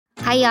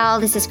Hi, y'all.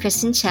 This is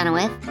Kristen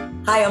Chenoweth.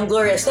 Hi, I'm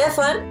Gloria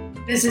Stefan.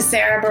 This is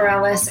Sarah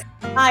Bareilles.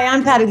 Hi,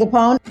 I'm Patti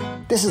LuPone.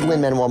 This is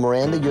Lin-Manuel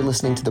Miranda. You're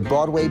listening to the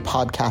Broadway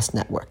Podcast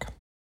Network.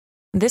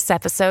 This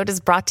episode is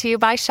brought to you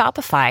by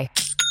Shopify.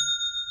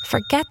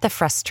 Forget the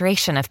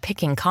frustration of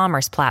picking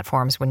commerce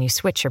platforms when you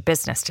switch your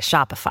business to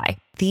Shopify,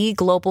 the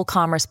global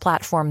commerce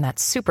platform that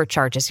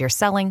supercharges your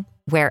selling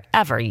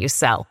wherever you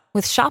sell.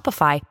 With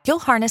Shopify, you'll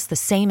harness the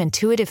same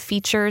intuitive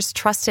features,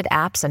 trusted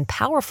apps, and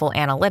powerful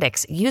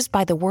analytics used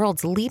by the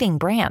world's leading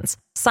brands.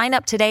 Sign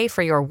up today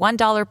for your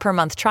 $1 per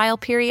month trial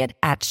period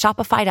at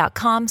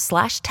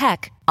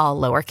shopify.com/tech, all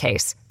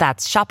lowercase.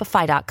 That's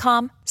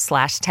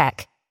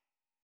shopify.com/tech.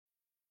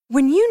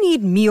 When you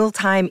need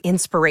mealtime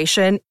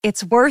inspiration,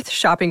 it's worth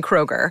shopping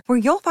Kroger, where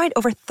you'll find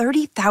over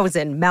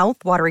 30,000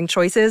 mouth-watering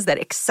choices that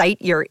excite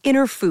your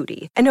inner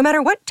foodie. And no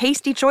matter what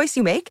tasty choice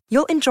you make,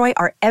 you'll enjoy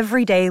our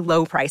everyday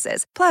low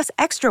prices, plus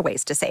extra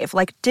ways to save,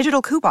 like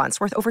digital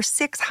coupons worth over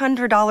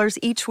 $600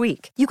 each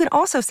week. You can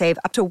also save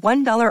up to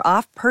 $1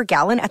 off per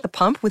gallon at the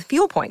pump with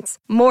fuel points.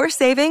 More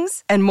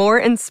savings and more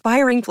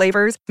inspiring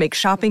flavors make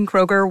shopping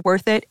Kroger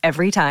worth it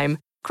every time.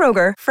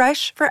 Kroger,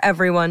 fresh for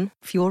everyone.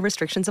 Fuel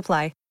restrictions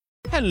apply.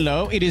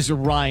 Hello, it is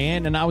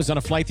Ryan, and I was on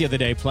a flight the other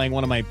day playing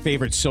one of my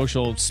favorite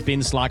social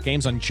spin slot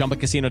games on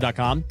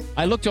ChumbaCasino.com.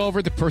 I looked over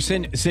at the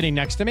person sitting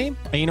next to me, and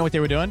you know what they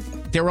were doing?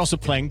 They were also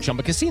playing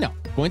Chumba Casino.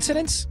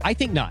 Coincidence? I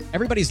think not.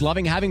 Everybody's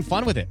loving having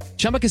fun with it.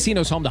 Chumba Casino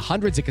is home to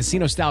hundreds of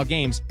casino-style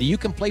games that you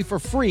can play for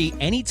free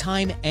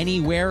anytime,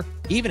 anywhere,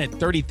 even at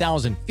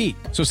 30,000 feet.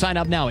 So sign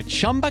up now at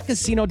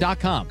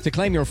ChumbaCasino.com to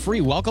claim your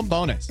free welcome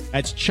bonus.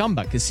 That's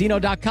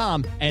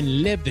ChumbaCasino.com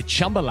and live the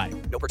Chumba life.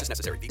 No purchase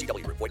necessary.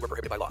 VGW. Void where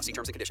prohibited by law. See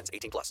terms and conditions.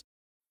 18+.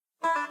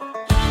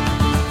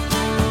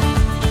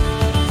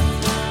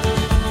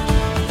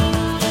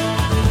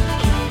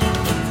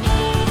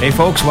 Hey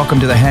folks, welcome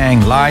to The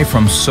Hang, live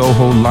from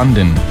Soho,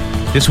 London.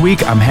 This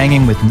week I'm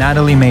hanging with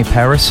Natalie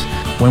Paris.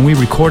 When we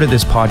recorded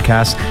this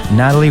podcast,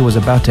 Natalie was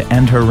about to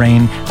end her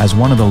reign as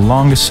one of the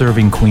longest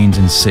serving queens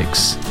in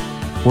 6.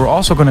 We're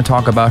also going to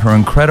talk about her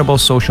incredible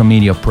social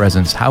media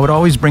presence, how it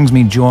always brings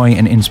me joy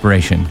and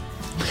inspiration.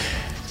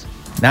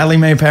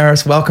 Natalie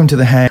Paris, welcome to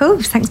The Hang. Cool,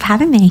 thanks for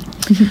having me.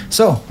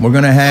 So, we're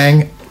going to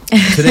hang.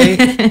 Today,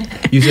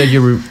 you said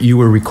you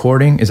were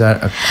recording. Is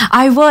that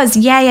I was,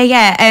 yeah.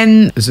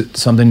 Is it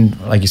something,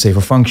 like you say, for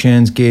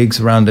functions,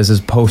 gigs around, this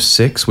is post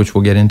 6, which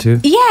we'll get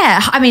into?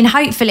 Yeah, I mean,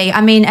 hopefully.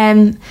 I mean,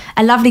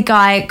 a lovely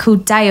guy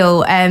called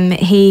Dale,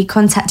 he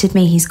contacted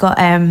me. He's got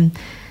a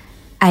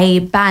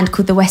band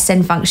called the West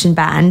End Function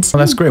Band.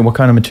 Well, that's great. What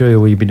kind of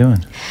material will you be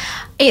doing?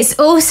 It's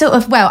all sort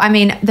of, well, I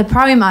mean, the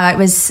promo, it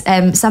was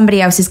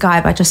Somebody Else's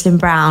Guy by Jocelyn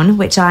Brown,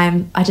 which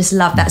I just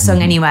love that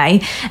song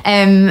anyway.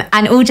 And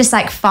all just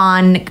like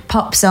fun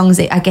pop songs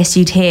that I guess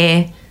you'd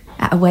hear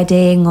at a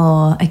wedding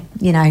or, an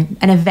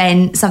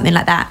event, something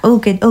like that. All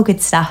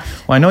good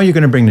stuff. Well, I know you're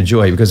going to bring the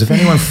joy, because if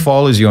anyone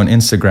follows you on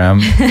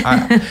Instagram,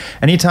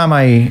 anytime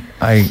I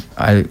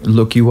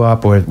look you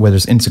up, or whether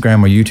it's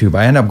Instagram or YouTube,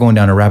 I end up going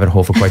down a rabbit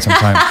hole for quite some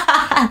time.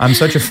 I'm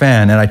such a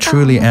fan, and I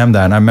truly am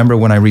that. And I remember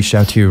when I reached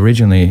out to you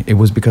originally, it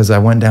was because I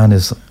went down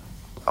this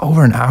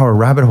over an hour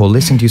rabbit hole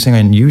listening to you sing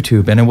on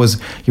YouTube, and it was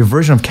your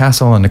version of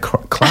Castle on the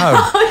Cloud.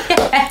 Oh,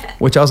 yeah.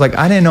 Which I was like,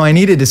 I didn't know I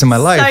needed this in my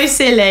life. So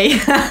silly.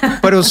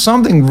 But it was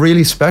something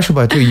really special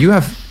about you.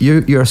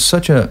 You're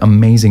such an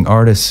amazing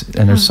artist,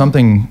 and there's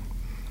something,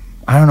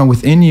 I don't know,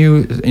 within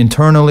you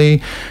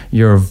internally,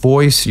 your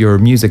voice, your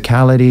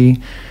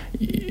musicality.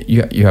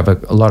 You have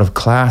a lot of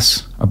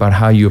class about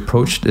how you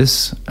approach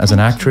this as an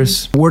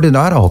actress. Where did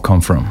that all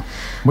come from?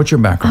 What's your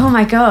background? Oh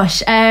my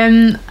gosh.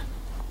 I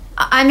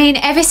mean,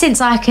 ever since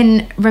I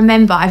can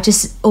remember, I've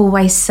just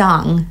always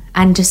sung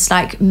and just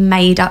like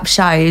made up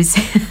shows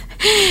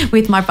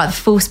with my brother,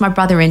 forced my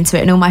brother into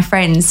it, and all my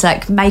friends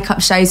like make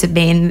up shows of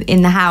me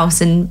in the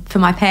house and for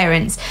my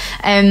parents.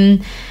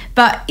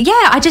 But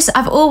yeah,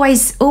 I've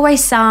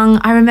always sung.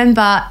 I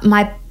remember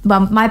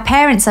my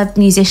parents are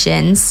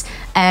musicians.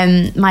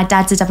 My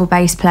dad's a double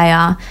bass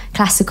player,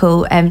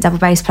 classical double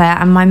bass player,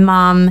 and my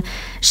mum,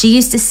 she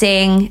used to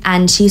sing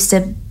and she used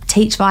to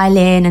teach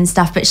violin and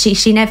stuff, but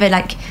she never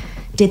like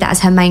did that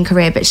as her main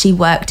career, but she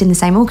worked in the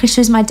same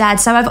orchestra as my dad.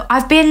 So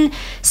I've been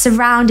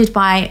surrounded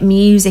by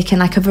music and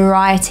like a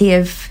variety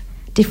of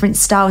different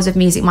styles of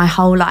music my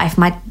whole life.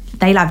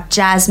 They love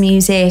jazz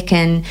music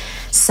and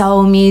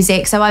soul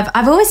music, so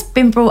I've always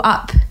been brought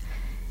up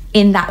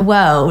in that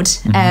world.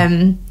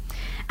 Mm-hmm.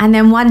 And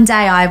then one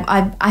day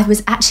I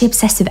was actually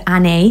obsessed with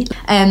Annie,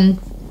 and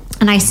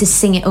I used to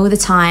sing it all the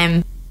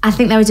time. I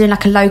think they were doing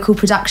like a local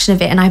production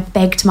of it, and I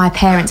begged my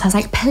parents. I was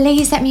like,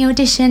 please let me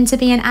audition to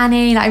be an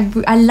Annie. Like,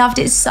 I loved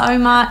it so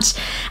much.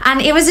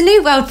 And it was a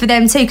new world for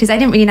them too, because they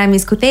didn't really know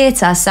musical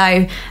theatre.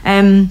 So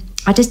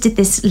I just did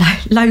this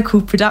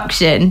local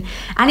production,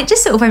 and it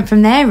just sort of went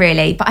from there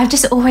really. But I've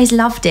just always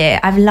loved it.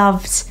 I've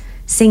loved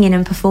singing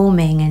and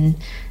performing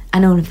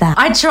and all of that.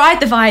 I tried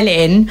the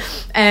violin,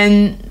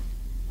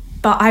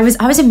 but I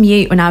was a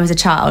mute when I was a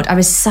child. I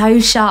was so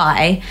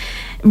shy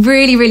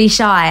really, really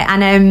shy.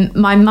 And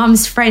my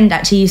mum's friend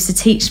actually used to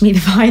teach me the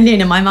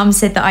violin, and my mum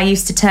said that I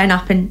used to turn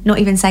up and not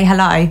even say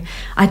hello.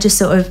 I just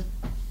sort of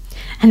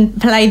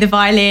and play the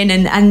violin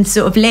and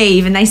sort of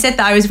leave. And they said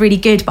that I was really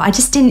good, but I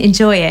just didn't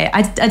enjoy it.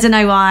 I don't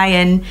know why.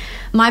 And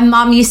my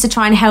mum used to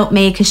try and help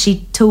me because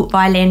she taught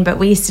violin, but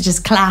we used to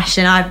just clash,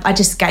 and I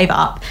just gave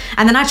up.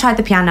 And then I tried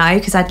the piano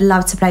because I'd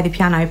love to play the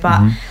piano,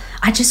 but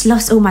I just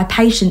lost all my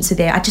patience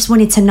with it. I just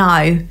wanted to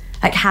know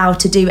like how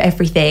to do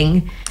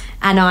everything,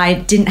 and I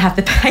didn't have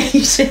the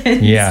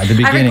patience. Yeah, at the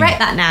beginning. I regret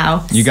that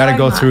now. You got to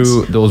go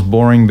through those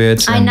boring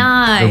bits and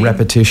the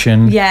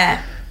repetition.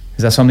 Yeah.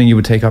 Is that something you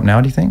would take up now,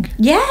 do you think?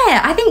 Yeah,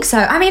 I think so.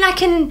 I mean, I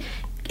can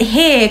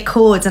hear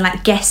chords and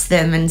like guess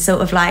them and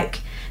sort of like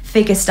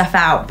figure stuff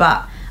out,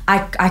 but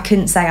I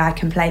couldn't say I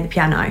can play the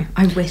piano.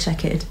 I wish I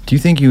could. Do you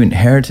think you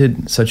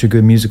inherited such a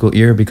good musical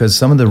ear? Because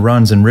some of the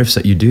runs and riffs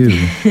that you do,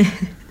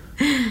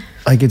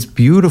 like it's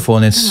beautiful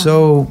and it's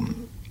so...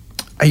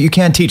 You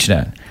can't teach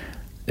that.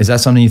 Is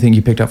that something you think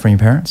you picked up from your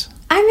parents?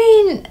 I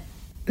mean,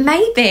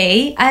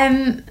 maybe.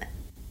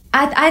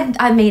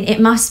 I mean,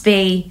 it must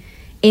be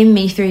in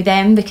me through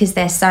them because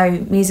they're so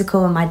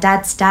musical, and my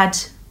dad's dad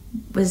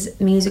was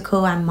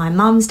musical and my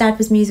mum's dad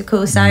was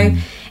musical, so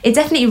it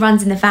definitely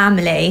runs in the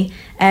family.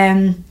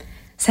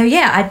 So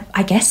yeah,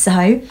 I guess so.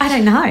 I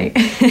don't know.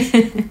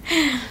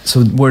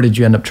 So where did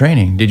you end up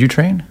training? Did you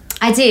train?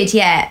 I did,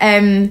 yeah.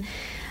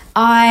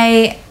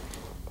 I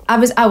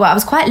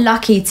was quite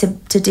lucky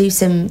to do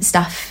some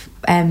stuff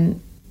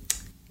in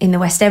the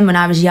West End when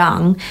I was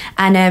young,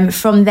 and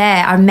from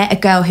there I met a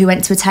girl who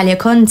went to Italia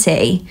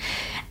Conti,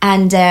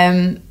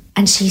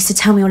 and she used to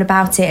tell me all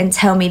about it and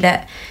tell me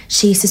that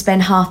she used to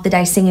spend half the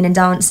day singing and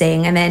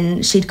dancing, and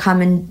then she'd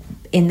come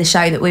in the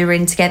show that we were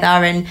in together,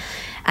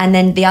 and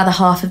then the other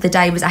half of the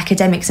day was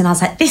academics, and I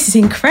was like, this is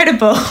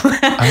incredible.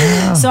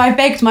 So I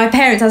begged my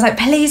parents, I was like,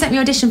 please let me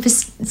audition for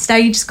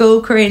stage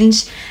school,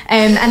 cringe.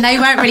 And they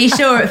weren't really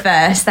sure at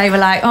first. They were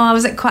like, oh, I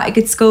was at quite a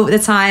good school at the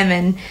time,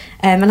 and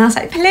I was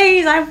like,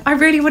 please, I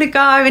really want to go.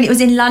 And it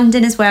was in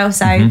London as well,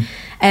 so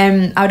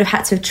I would have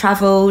had to have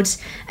travelled.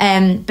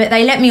 But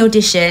they let me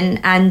audition,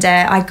 and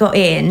I got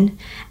in.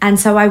 And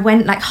so I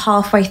went like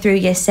halfway through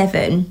year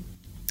 7.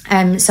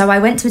 So I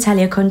went to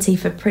Italia Conti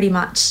for pretty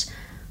much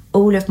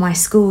all of my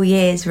school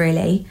years,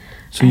 really.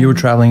 So you were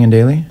travelling in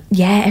daily?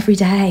 Yeah, every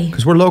day.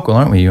 Because we're local,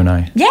 aren't we, you and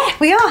I? Yeah,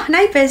 we are,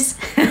 neighbours.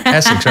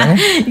 Essex, right?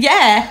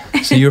 Yeah.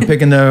 So you were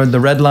picking the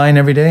red line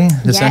every day?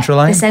 The central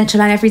line? The central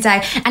line every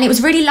day. And it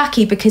was really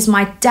lucky because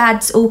my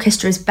dad's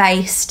orchestra is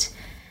based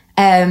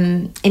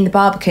in the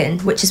Barbican,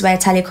 which is where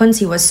Italia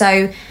Conti was.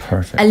 So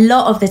perfect. A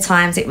lot of the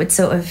times it would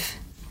sort of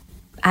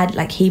add,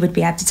 like he would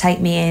be able to take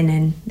me in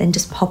and then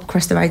just hop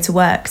across the road to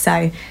work.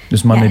 So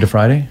just Monday to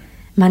Friday?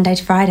 Monday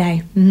to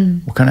Friday.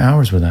 What kind of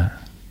hours were that?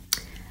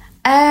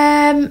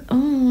 I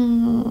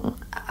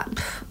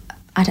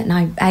don't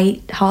know,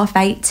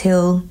 8:30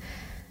 till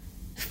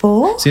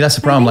 4. See, that's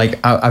the problem. Maybe?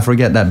 Like, I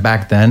forget that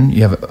back then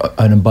you have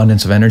an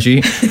abundance of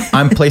energy.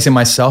 I'm placing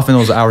myself in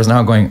those hours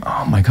now going,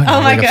 oh my God,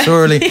 you wake up so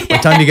early. By the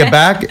time you get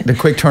back, the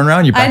quick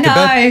turnaround, you're back to bed.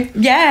 I know,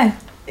 yeah.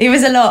 It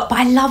was a lot, but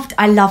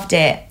I loved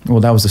it.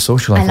 Well, that was the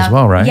social life as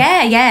well, right?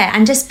 Yeah, yeah.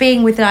 And just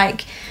being with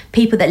like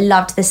people that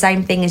loved the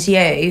same thing as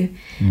you,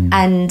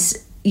 and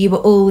you were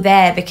all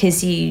there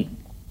because you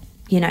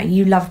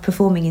love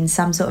performing in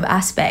some sort of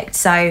aspect.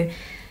 So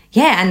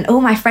yeah, and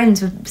all my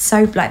friends were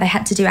so like they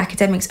had to do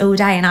academics all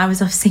day, and I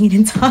was off singing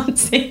and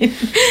dancing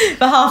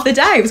for half the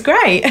day. It was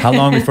great. How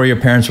long before your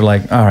parents were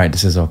like, all right,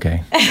 this is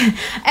okay?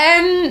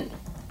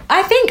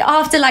 I think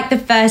after like the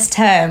first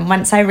term,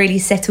 once I really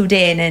settled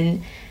in,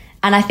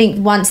 and I think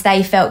once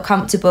they felt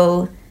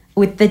comfortable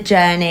with the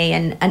journey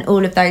and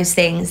all of those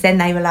things, then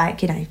they were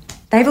like,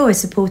 they've always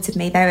supported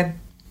me. They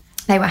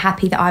were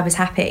happy that I was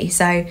happy.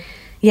 So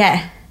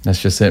yeah. That's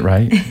just it,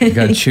 right? You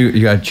got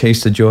to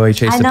chase the joy,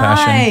 chase the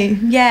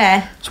passion.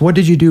 Yeah. So what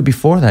did you do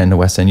before that in the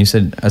West End? You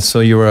said,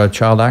 so you were a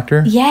child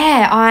actor?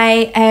 Yeah,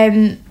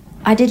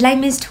 I did Les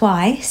Mis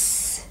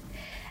twice.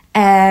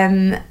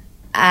 Chitty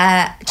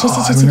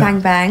Chitty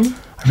Bang Bang.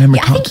 I remember.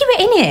 Yeah, I think you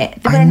were in it.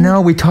 I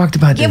know, we talked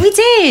about this. Yeah, we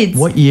did.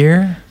 What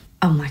year?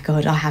 Oh my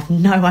God, I have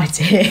no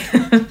idea.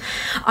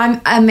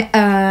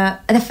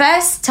 The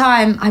first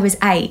time I was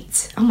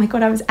 8. Oh my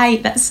God, I was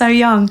 8. That's so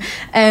young.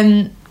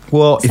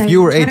 Well, if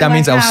you were 8, that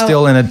means I was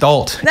still an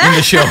adult in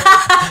the show.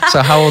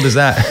 So how old is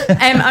that?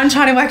 I'm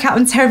trying to work out.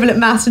 I'm terrible at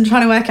maths. I'm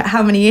trying to work out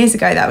how many years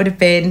ago that would have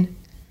been.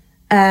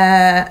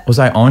 Was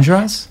I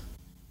Andras?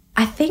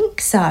 I think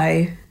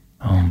so.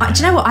 Oh,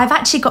 do you know what? I've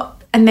actually got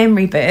a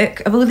memory book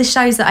of all the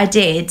shows that I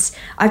did.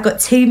 I've got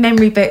 2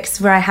 memory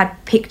books where I had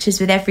pictures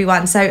with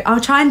everyone. So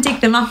I'll try and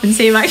dig them up and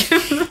see if I can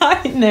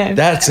find them.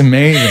 That's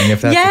amazing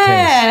if that's the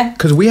case.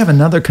 Because we have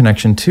another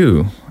connection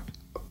too.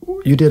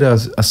 You did a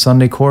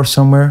Sunday course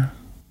somewhere.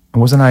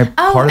 Wasn't I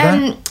part of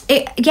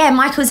that?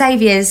 Michael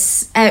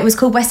Xavier's. It was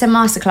called West End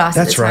Masterclass.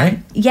 That's right.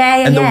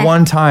 Yeah. And the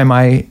one time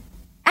you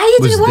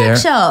did a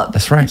workshop.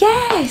 That's right.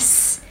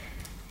 Yes.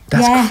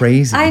 That's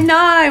crazy. I know.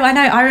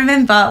 I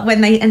remember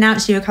when they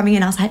announced you were coming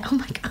in, I was like, oh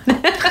my God.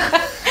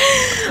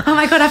 Oh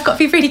my God, I've got to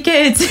be really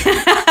good.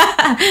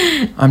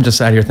 I'm just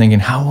sat here thinking,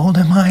 how old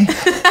am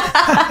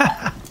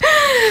I?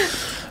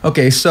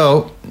 Okay,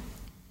 so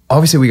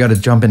obviously we got to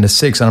jump into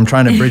 6, and I'm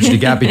trying to bridge the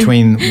gap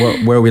between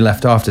where we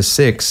left off to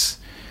 6,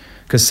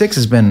 because 6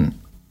 has been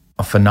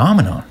a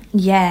phenomenon.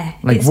 Yeah.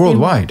 Like it's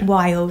worldwide. been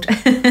wild.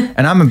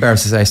 And I'm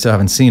embarrassed to say I still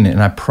haven't seen it,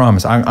 and I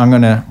promise I'm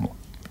going to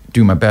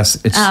do my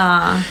best. It's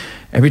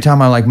every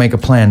time I like make a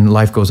plan,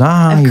 life goes, you're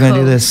going to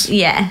do this.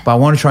 Yeah. But I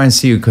want to try and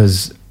see you,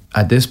 because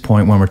at this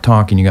point when we're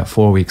talking, you got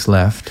 4 weeks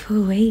left. 4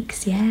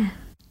 weeks, yeah.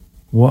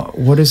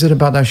 What is it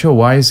about that show?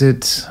 Why is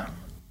it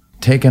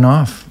taken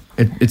off?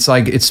 It's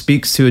like it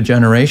speaks to a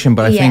generation,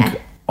 but I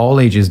think all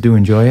ages do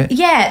enjoy it.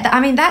 Yeah, I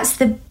mean, that's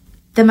the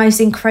most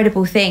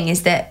incredible thing,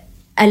 is that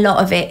a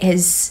lot of it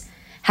has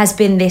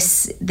been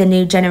the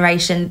new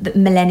generation, the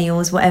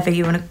millennials, whatever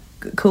you want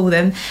to call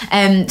them,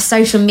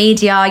 social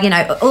media, you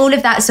know, all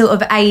of that sort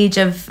of age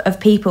of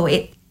people.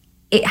 It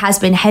has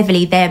been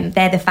heavily them.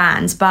 They're the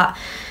fans, but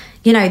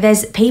you know,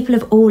 there's people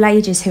of all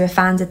ages who are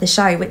fans of the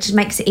show, which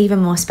makes it even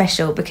more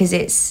special, because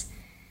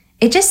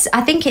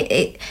I think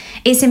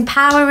it's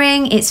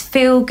empowering, it's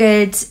feel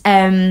good,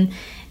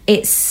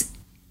 it's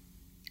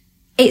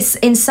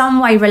in some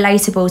way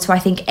relatable to, I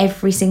think,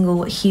 every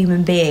single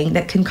human being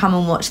that can come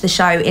and watch the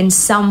show in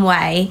some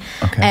way.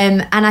 Okay.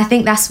 And I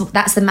think that's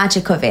the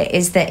magic of it,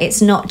 is that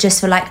it's not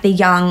just for like the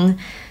young,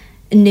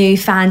 new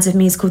fans of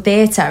musical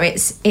theatre.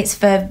 It's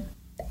for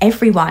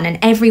everyone, and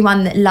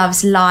everyone that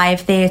loves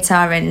live theatre,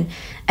 and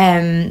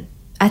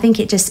I think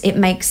it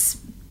makes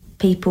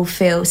people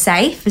feel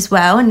safe as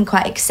well, and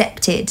quite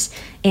accepted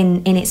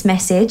in its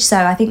message. So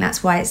I think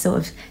that's why it sort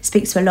of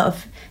speaks to a lot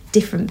of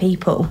different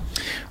people.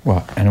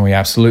 Well, and we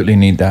absolutely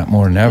need that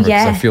more than ever,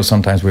 because I feel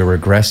sometimes we're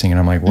regressing, and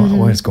I'm like,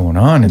 what is going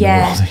on in the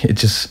world? It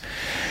just,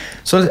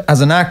 so as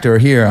an actor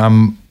here,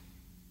 I'm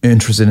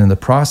interested in the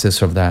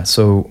process of that.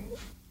 So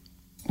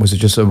was it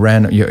just a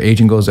random, your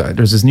agent goes,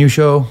 there's this new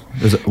show?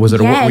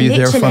 Were you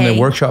there from the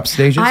workshop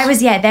stages? I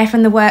was, there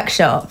from the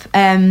workshop.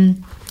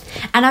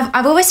 And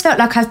I've always felt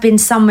like I've been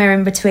somewhere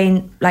in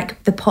between,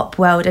 like the pop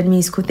world and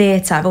musical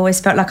theatre. I've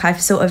always felt like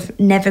I've sort of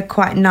never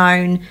quite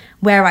known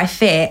where I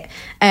fit.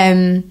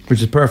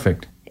 Which is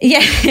perfect.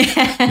 Yeah.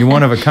 You're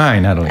one of a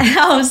kind, Natalie.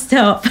 Oh,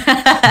 stop.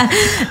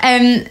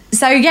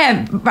 So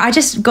yeah, I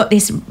just got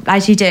this,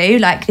 as you do,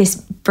 like this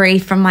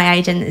brief from my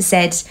agent that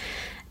said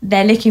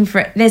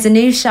there's a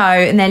new show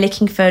and they're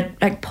looking for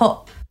like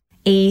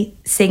pop-y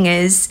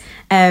singers,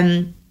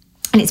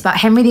 and it's about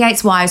Henry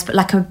VIII's wives, but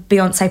like a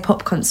Beyonce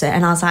pop concert.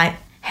 And I was like,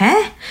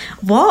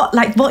 what?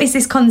 Like, what is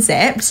this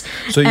concept?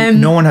 So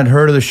no one had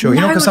heard of the show?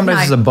 You know, because sometimes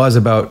there's a buzz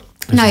about...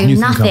 No,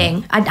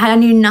 nothing. I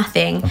knew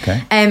nothing.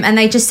 Okay. And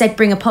they just said,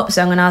 bring a pop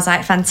song. And I was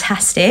like,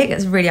 fantastic.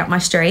 That's really up my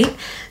street.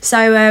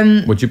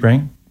 So... what'd you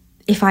bring?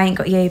 If I Ain't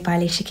Got You by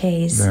Alicia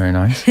Keys. Very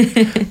nice.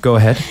 Go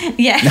ahead.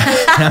 Yeah.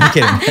 I'm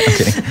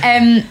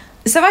kidding.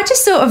 So I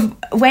just sort of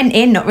went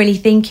in not really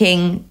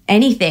thinking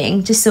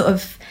anything, just sort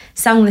of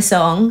sung the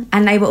song,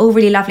 and they were all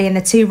really lovely, and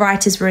the 2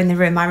 writers were in the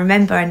room, I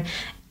remember. And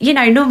you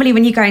know, normally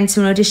when you go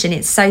into an audition,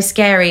 it's so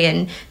scary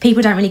and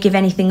people don't really give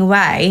anything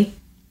away.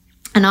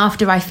 And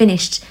after I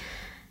finished,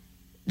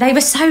 they were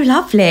so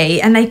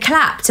lovely and they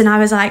clapped, and I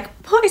was like,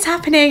 what is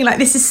happening? Like,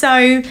 this is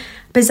so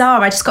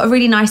bizarre. I just got a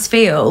really nice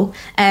feel.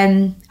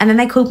 And then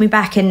they called me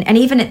back, and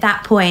even at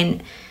that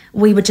point,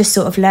 we were just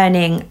sort of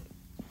learning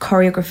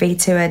choreography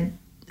to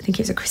I think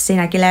it was a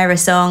Christina Aguilera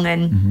song,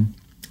 and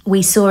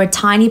we saw a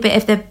tiny bit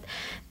of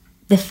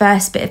the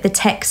first bit of the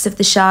text of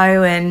the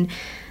show, and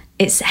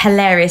it's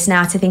hilarious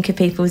now to think of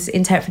people's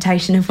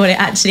interpretation of what it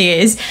actually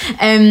is.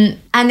 And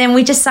then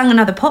we just sung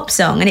another pop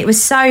song, and it was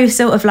so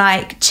sort of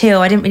like chill.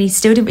 I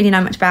still didn't really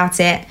know much about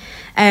it.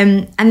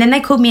 And then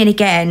they called me in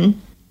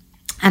again,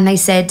 and they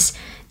said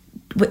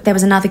there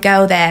was another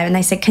girl there, and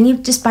they said, can you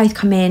just both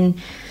come in?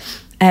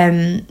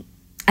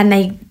 And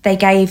they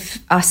gave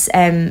us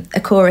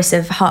a chorus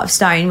of Heart of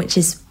Stone, which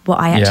is what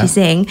I actually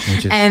sing.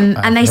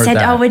 And they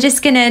said, we're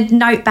just going to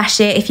note bash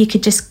it, if you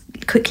could just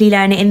quickly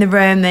learn it in the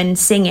room and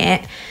sing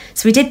it.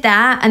 So we did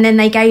that, and then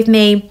they gave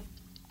me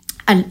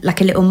a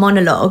little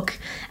monologue,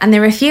 and there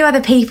were a few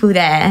other people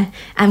there,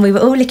 and we were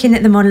all looking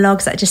at the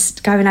monologues, like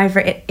just going over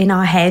it in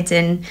our head,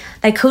 and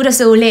they called us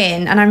all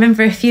in. And I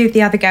remember a few of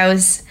the other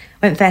girls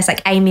went first,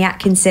 like Amy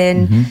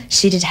Atkinson.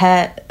 She did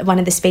one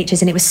of the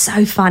speeches, and it was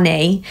so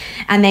funny.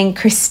 And then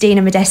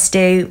Christina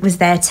Modesto was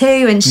there too,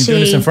 and you doing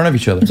this in front of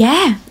each other?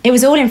 Yeah, it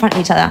was all in front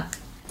of each other.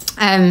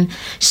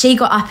 She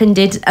got up and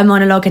did a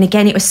monologue, and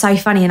again it was so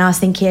funny, and I was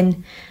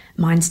thinking,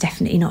 mine's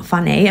definitely not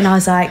funny. And I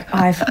was like,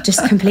 I've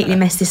just completely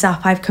messed this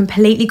up. I've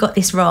completely got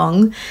this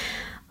wrong.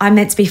 I'm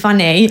meant to be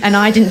funny, and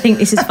I didn't think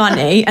this is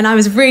funny. And I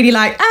was really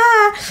like,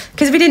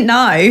 because we didn't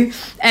know.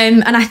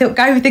 And I thought,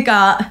 go with the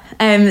gut.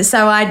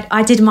 So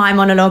I did my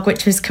monologue,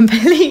 which was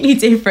completely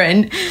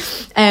different.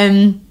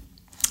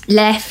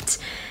 Left.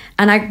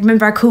 And I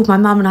remember I called my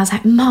mum, and I was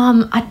like,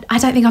 Mum, I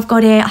don't think I've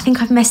got it. I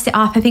think I've messed it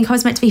up. I think I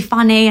was meant to be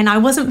funny, and I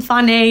wasn't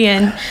funny.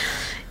 And,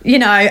 you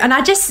know, and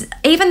I just,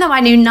 even though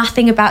I knew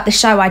nothing about the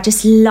show, I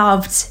just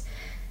loved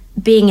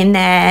being in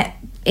there,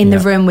 in the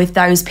room with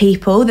those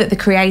people, the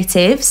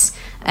creatives.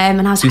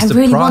 And I was like, I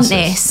really want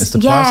this. It's the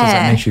process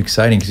that makes you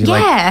exciting, because you're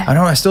like,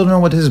 I still don't know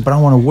what this is, but I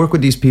want to work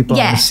with these people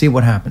and see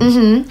what happens.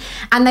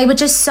 And they were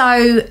just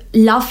so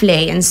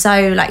lovely and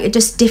so like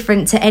just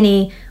different to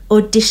any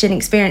audition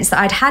experience that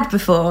I'd had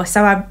before.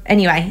 So I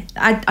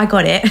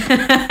got it.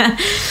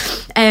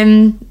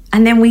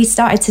 And then we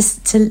started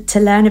to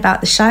learn about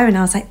the show, and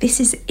I was like,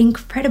 this is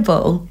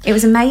incredible. It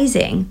was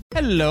amazing.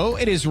 Hello,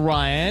 it is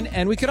Ryan,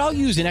 and we could all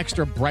use an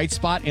extra bright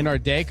spot in our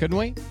day, couldn't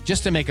we?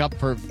 Just to make up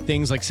for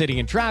things like sitting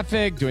in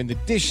traffic, doing the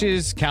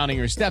dishes, counting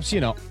your steps,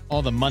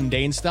 all the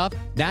mundane stuff.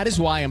 That is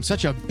why I'm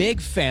such a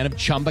big fan of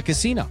Chumba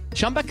Casino.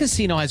 Chumba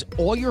Casino has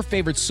all your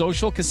favorite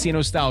social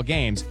casino-style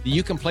games that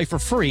you can play for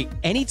free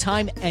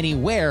anytime,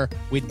 anywhere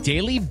with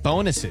daily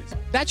bonuses.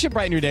 That should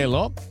brighten your day a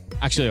little.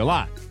 Actually, a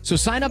lot. So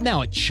sign up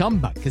now at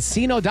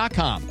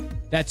ChumbaCasino.com.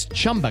 That's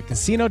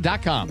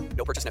ChumbaCasino.com.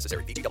 No purchase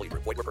necessary. VGW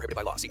Group. Void where prohibited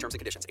by law. See terms and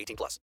conditions.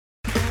 18+.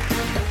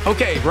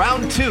 Okay,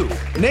 round 2.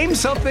 Name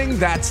something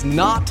that's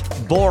not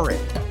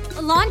boring.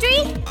 A laundry?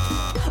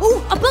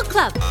 Ooh, a book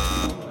club.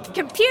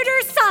 Computer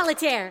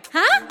solitaire,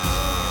 huh?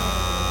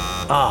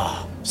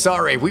 Ah,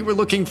 sorry. We were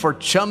looking for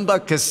Chumba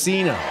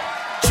Casino.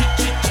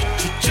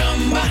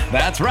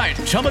 That's right.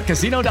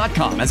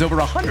 ChumbaCasino.com has over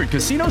 100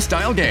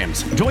 casino-style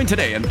games. Join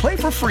today and play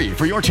for free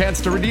for your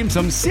chance to redeem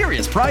some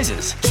serious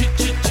prizes.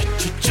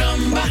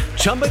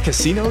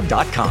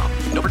 ChumbaCasino.com.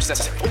 No purchase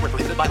necessary. Void where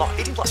prohibited by law.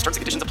 18+. Terms and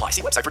conditions apply.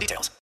 See website for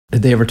details.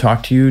 Did they ever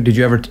talk to you? Did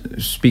you ever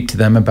speak to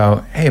them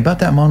about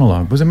that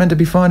monologue? Was it meant to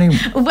be funny?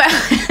 Well,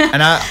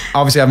 and I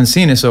obviously haven't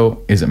seen it,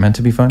 so is it meant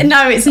to be funny?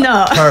 No, it's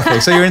not.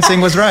 Perfect. So your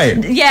instinct was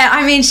right. Yeah,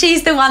 I mean,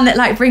 she's the one that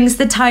like brings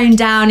the tone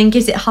down and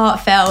gives it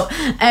heartfelt.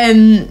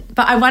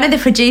 But one of the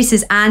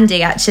producers,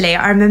 Andy, actually,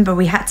 I remember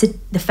the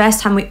first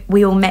time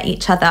we all met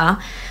each other,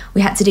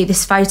 we had to do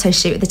this photo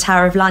shoot at the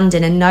Tower of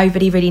London, and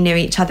nobody really knew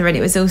each other, and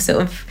it was all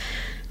sort of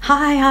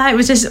hi. It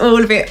was just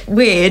all a bit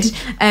weird.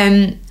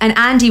 And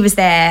Andy was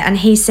there, and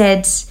he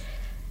said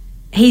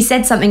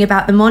something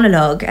about the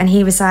monologue, and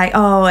he was like,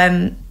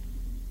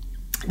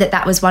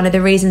 that was one of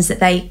the reasons that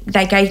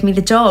they gave me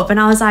the job. And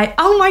I was like,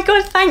 oh my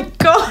God, thank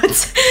God.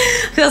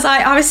 Because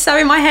I was so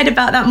in my head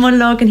about that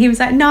monologue, and he was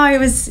like, no, it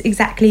was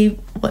exactly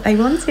what they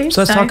wanted.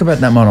 So let's talk about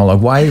that monologue.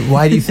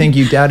 Why do you think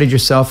you doubted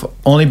yourself?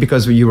 Only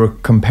because you were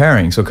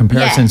comparing. So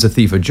comparison's a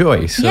thief of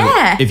joy. So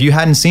if you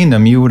hadn't seen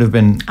them, you would have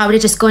been... I would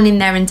have just gone in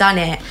there and done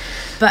it.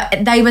 But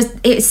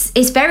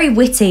it's very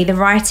witty. The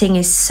writing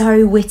is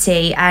so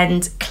witty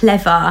and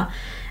clever,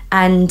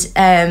 and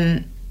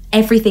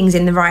everything's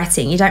in the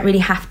writing. You don't really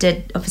have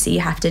to, obviously you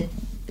have to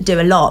do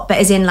a lot, but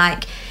as in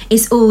like,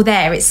 it's all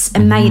there. It's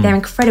amazing. They're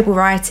incredible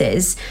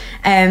writers.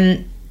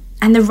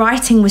 And the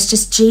writing was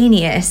just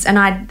genius. And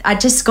I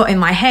just got in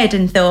my head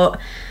and thought,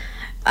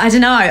 I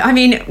don't know. I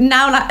mean,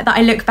 now that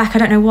I look back, I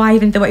don't know why I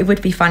even thought it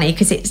would be funny,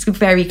 because it's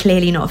very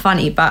clearly not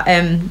funny, but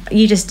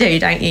you just do,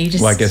 don't you?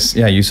 Well, I guess,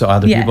 you saw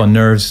other people on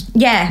nerves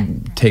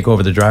take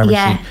over the driver's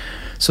seat.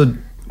 So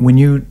when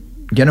you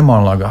get a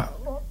monologue,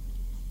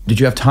 did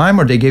you have time,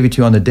 or they gave it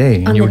to you on the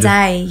day? On the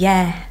day,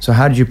 yeah. So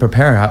how did you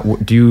prepare?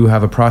 Do you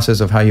have a process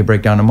of how you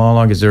break down a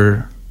monologue? Is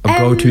there a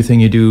go-to thing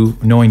you do,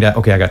 knowing that,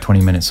 okay, I got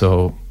 20 minutes,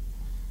 so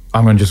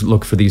I'm going to just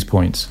look for these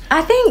points?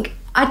 I think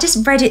I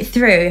just read it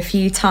through a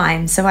few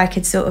times, so I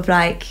could sort of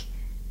like,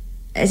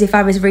 as if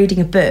I was reading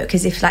a book,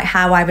 as if like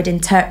how I would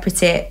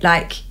interpret it,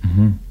 like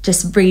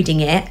just reading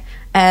it.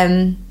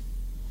 And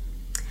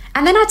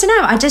then I don't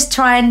know, I just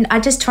try and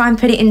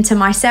put it into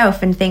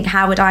myself and think,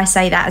 how would I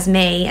say that as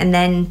me? And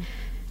then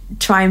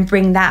try and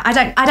bring that.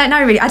 I don't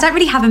know really. I don't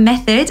really have a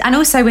method. And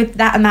also with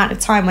that amount of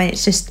time when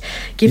it's just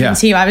given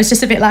to you, I was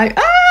just a bit like,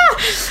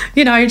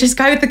 just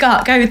go with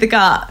the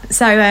gut.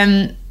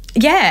 So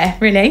yeah,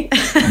 really.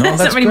 No, that's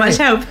not really much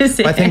help, is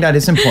it? I think that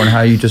is important,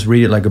 how you just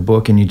read it like a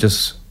book, and you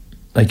just,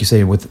 like you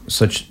say, with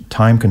such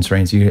time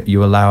constraints,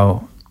 you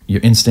allow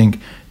your instinct,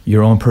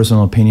 your own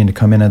personal opinion to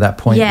come in at that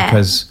point,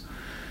 because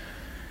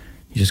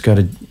you just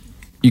gotta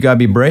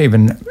be brave,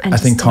 and I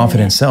think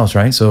confidence sells,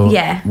 right? So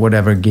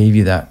whatever gave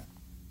you that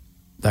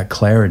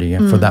clarity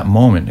for that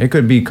moment, it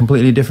could be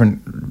completely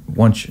different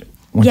once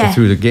you're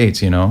through the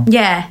gates,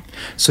 Yeah.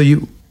 So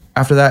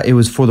after that, it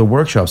was for the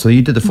workshop. So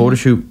you did the photo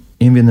shoot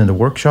even in the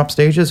workshop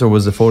stages, or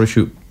was the photo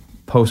shoot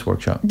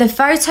post-workshop? The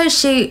photo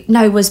shoot,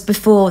 was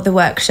before the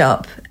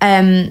workshop.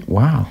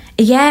 Wow.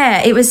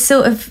 Yeah, it was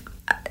sort of,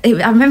 I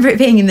remember it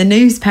being in the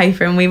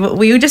newspaper, and we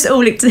were just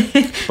all looked but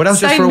that was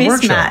so just for a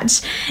workshop.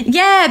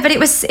 Yeah, but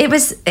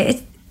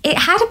it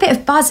had a bit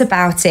of buzz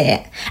about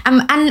it.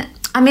 And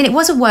I mean, it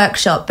was a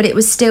workshop, but it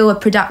was still a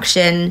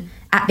production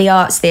at the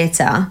Arts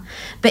Theatre.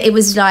 But it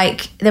was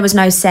like, there was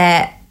no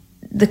set.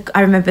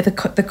 I remember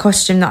the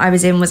costume that I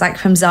was in was like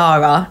from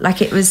Zara. Like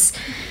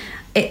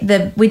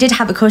we did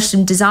have a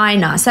costume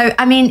designer. So,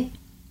 I mean,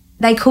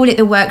 they called it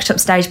the workshop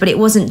stage, but it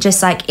wasn't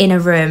just like in a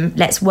room,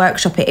 let's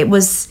workshop it.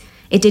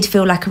 It did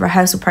feel like a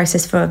rehearsal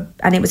process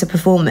and it was a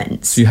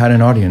performance. So you had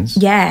an audience?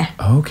 Yeah.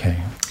 Okay.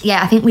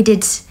 Yeah, I think we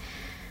did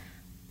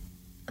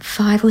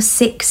 5 or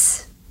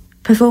 6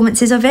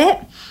 performances of it.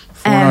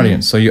 For an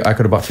audience. So I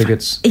could have bought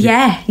tickets?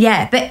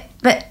 Yeah.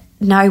 But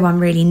no one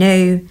really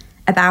knew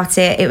about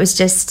it. It was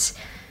just...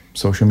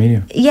 social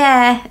media.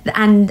 Yeah.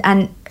 And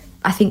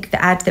I think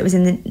the ad that was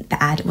in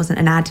the ad, it wasn't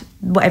an ad,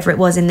 whatever it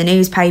was in the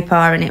newspaper,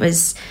 and it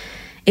was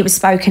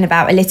spoken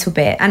about a little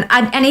bit.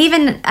 And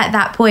even at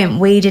that point,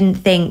 we didn't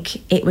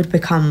think it would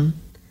become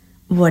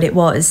what it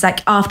was.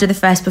 Like after the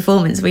first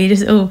performance, we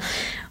just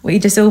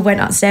all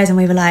went upstairs and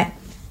we were like,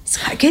 it's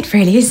quite good,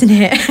 really, isn't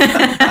it?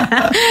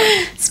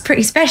 It's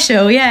pretty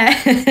special,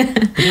 yeah.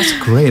 That's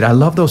great. I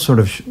love those sort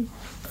of,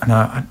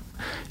 and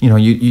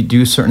you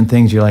do certain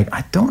things. You're like,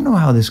 I don't know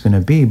how this is going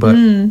to be, but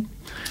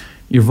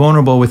you're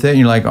vulnerable with it. And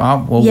you're like,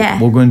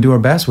 we're going to do our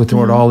best. We'll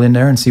throw it all in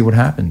there and see what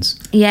happens.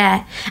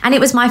 Yeah, and it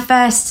was my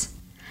first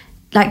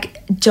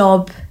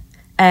job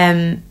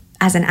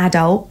as an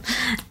adult.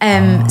 So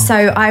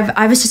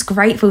I was just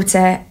grateful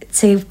to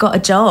have got a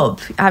job.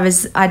 I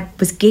was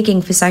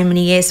gigging for so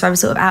many years, so I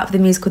was sort of out of the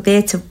musical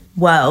theatre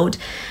world,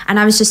 and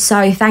I was just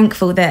so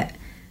thankful that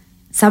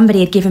somebody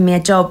had given me a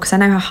job, because I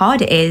know how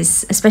hard it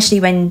is, especially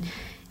when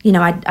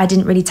I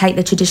didn't really take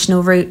the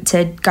traditional route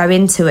to go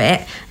into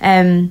it.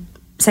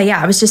 So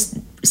yeah, I was just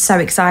so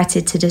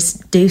excited to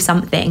just do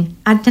something.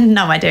 I had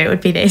no idea it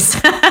would be this.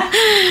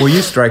 Well,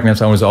 you strike me as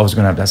someone who's always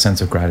going to have that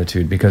sense of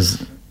gratitude,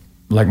 because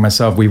like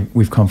myself,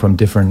 we've come from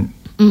different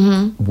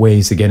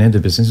ways to get into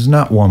business. There's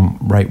not one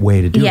right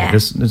way to do it.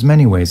 There's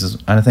many ways,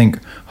 and I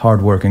think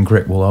hard work and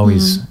grit will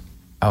always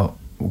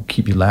will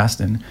keep you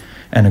lasting,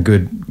 and a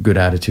good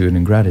attitude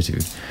and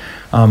gratitude.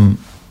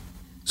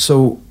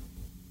 So,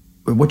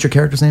 what's your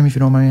character's name, if you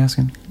don't mind me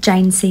asking?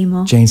 Jane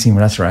Seymour. Jane Seymour,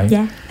 that's right.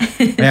 Yeah.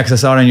 Yeah, because I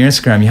saw it on your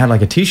Instagram. You had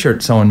like a T-shirt.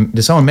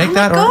 Did someone make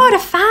that? Oh my God, a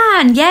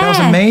fan. Yeah. That was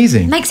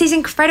amazing. Makes these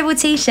incredible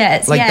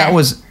T-shirts. That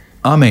was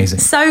amazing.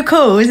 So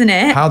cool, isn't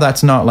it? How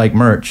that's not like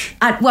merch.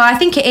 Well, I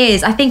think it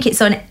is. I think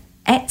it's on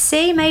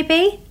Etsy,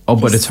 maybe. Oh,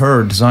 but it's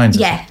her designs.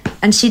 Yeah,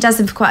 and she does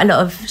them for quite a lot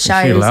of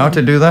shows. Is she allowed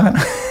to do that?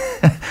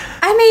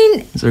 I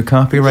mean... Is there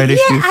copyright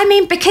issues? Yeah, I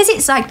mean, because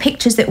it's like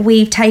pictures that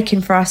we've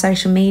taken for our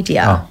social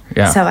media. Oh,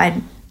 yeah. So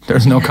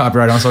there's no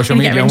copyright on social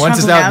media. Once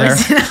it's out there.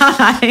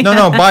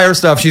 No, buy her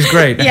stuff. She's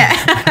great.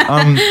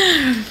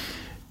 Yeah.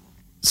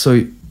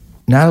 So,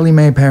 Natalie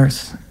May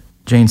Paris,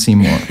 Jane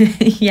Seymour.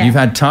 Yeah. You've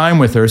had time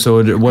with her, so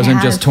it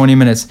wasn't just 20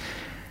 minutes.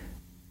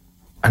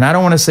 And I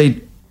don't want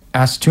to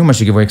ask too much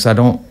to give away, because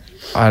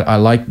I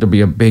like there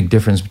be a big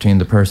difference between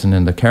the person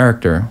and the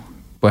character.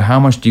 But how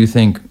much do you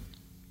think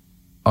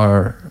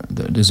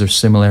is there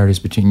similarities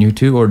between you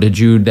two? Or did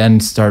you then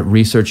start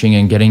researching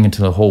and getting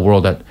into the whole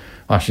world that,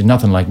 she's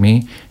nothing like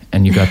me,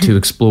 and you got to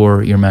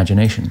explore your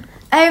imagination?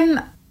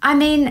 I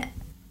mean,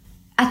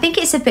 I think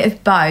it's a bit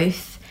of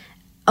both.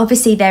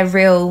 Obviously, they're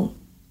real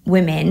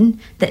women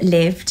that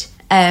lived,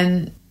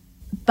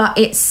 but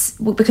it's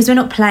because we're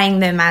not playing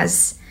them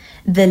as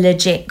the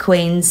legit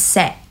queens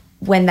set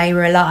when they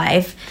were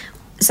alive.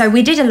 So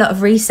we did a lot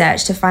of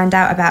research to find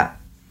out about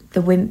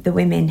the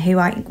women who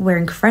were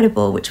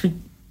incredible, which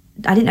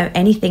I didn't know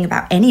anything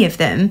about any of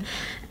them.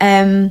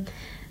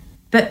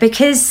 But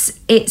because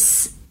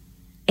it's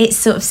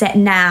sort of set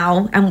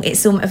now, and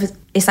it's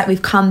like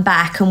we've come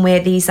back and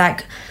we're these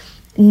like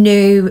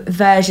new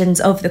versions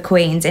of the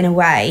queens in a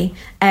way.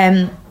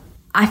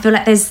 I feel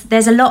like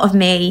there's a lot of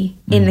me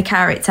in the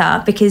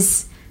character,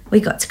 because we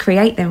got to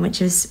create them, which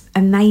was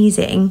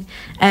amazing.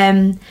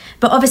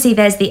 But obviously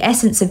there's the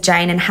essence of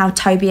Jane and how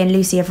Toby and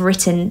Lucy have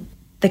written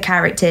the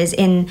characters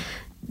in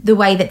the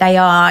way that they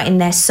are in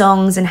their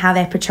songs and how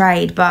they're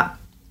portrayed, but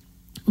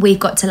we've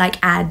got to like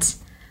add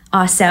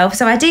ourselves.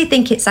 So I do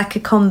think it's like a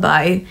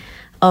combo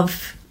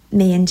of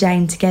me and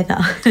Jane together.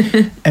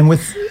 And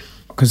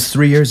because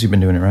 3 years you've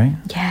been doing it, right?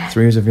 Yeah.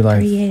 3 years of your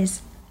life. 3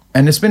 years.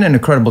 And it's been an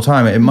incredible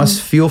time. It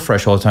must feel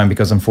fresh all the time,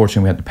 because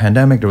unfortunately we had the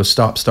pandemic. There was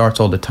stop-starts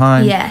all the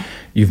time. Yeah.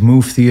 You've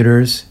moved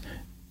theaters.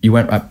 You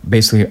went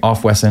basically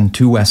off West End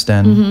to West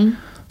End.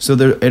 So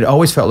it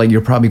always felt like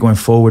you're probably going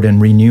forward and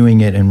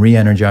renewing it and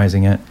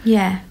re-energizing it.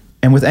 Yeah.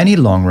 And with any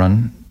long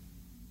run,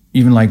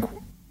 even like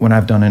when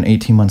I've done an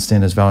 18-month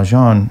stint as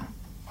Valjean,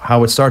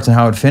 how it starts and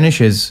how it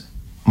finishes,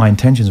 my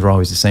intentions were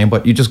always the same,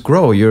 but you just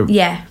grow. Your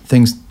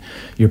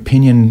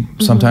opinion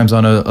sometimes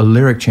on a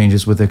lyric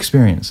changes with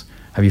experience.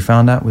 Have you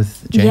found that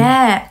with Jane?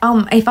 Yeah.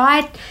 If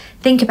I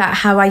think about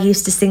how I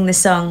used to sing the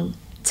song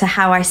to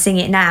how I sing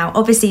it now,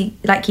 obviously,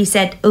 like you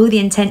said, all the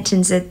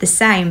intentions are the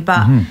same,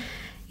 but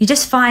you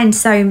just find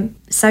so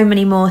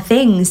many more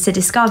things to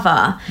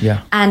discover.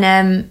 Yeah.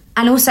 And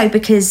also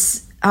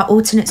because our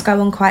alternates go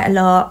on quite a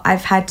lot,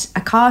 I've had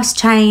a cast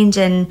change,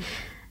 and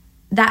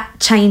that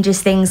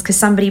changes things because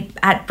somebody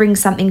brings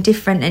something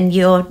different and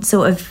you're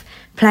sort of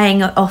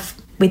playing off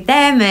with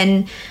them,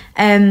 and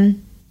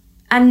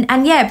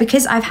yeah,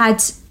 because I've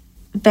had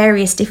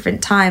various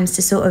different times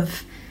to sort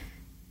of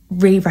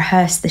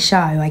re-rehearse the show,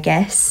 I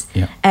guess.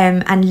 Yeah.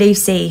 And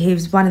Lucy,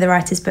 who's one of the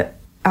writers but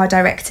our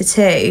director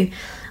too,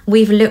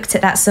 we've looked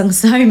at that song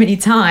so many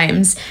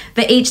times,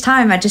 but each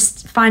time I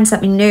just find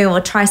something new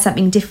or try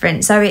something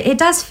different. So it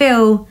doesn't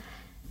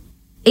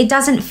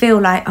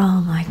feel like,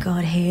 oh my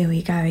God, here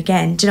we go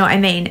again. Do you know what I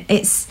mean?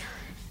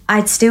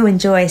 I'd still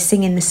enjoy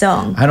singing the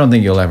song. I don't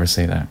think you'll ever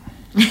say that.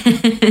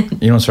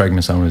 You don't strike me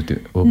as someone who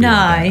will be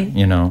like that,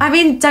 you know. I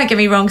mean, don't get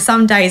me wrong,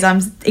 some days I'm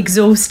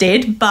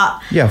exhausted,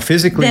 but yeah,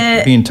 physically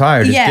being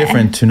tired is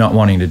different to not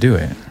wanting to do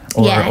it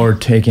or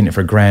taking it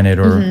for granted,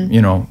 or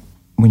you know,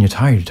 when you're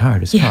tired,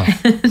 it's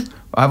tough.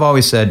 I've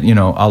always said, you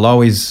know, I'll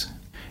always,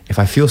 if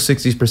I feel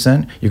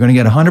 60%, you're going to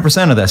get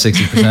 100% of that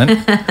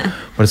 60%,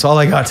 but it's all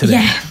I got today.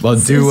 Yeah, well,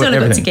 do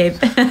everything. To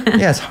give.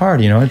 Yeah, it's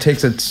hard, you know. It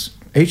takes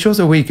 8 shows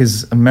a week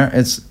is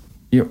it's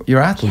you're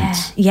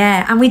athletes.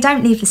 Yeah, and we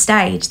don't leave the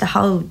stage the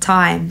whole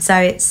time. So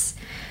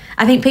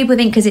I think people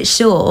think because it's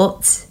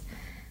short,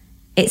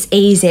 it's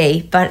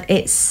easy, but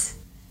it's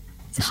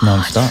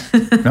non-stop.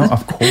 No,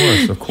 of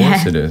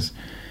course it is.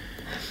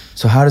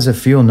 So how does it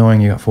feel knowing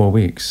you got 4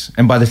 weeks?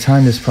 And by the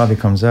time this probably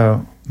comes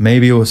out,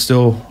 maybe it was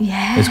still,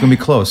 it's going to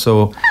be close.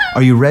 So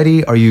are you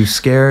ready? Are you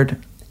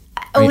scared?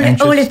 All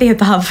of the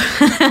above.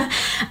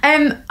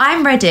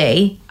 I'm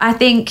ready. I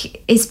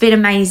think it's been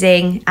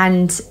amazing,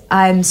 and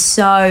I'm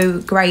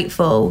so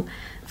grateful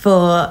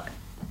for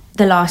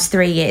the last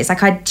 3 years.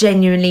 Like, I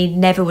genuinely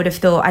never would have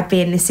thought I'd be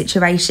in this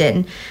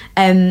situation.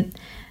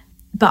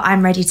 But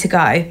I'm ready to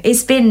go.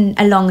 It's been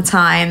a long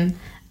time.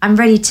 I'm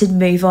ready to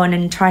move on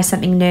and try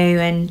something new.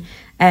 And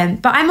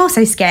but I'm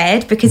also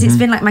scared because it's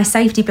been like my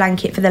safety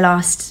blanket for the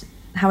last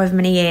however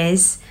many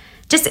years.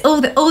 Just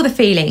all the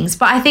feelings,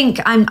 but I think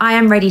I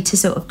am ready to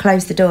sort of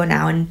close the door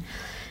now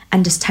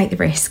and just take the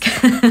risk.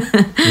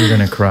 You're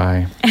gonna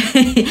cry.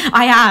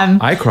 I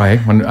am. I cry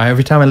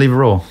every time I leave a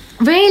role.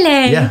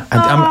 Really? Yeah,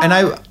 and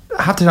I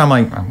half the time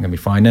I'm like, I'm gonna be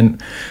fine.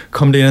 And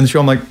come to the end of the show,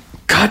 I'm like,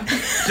 God,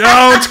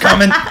 no, it's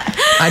coming.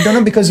 I don't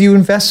know, because you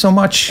invest so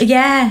much.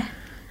 Yeah.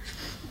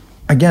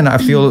 Again, I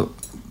feel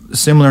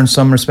similar in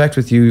some respect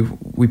with you.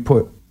 We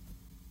put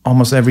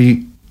almost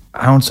every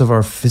ounce of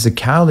our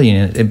physicality in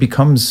it. It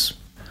becomes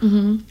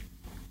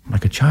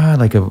like a child,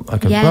 like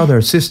a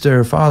brother,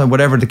 sister, father,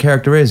 whatever the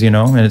character is, you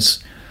know.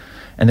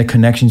 And the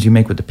connections you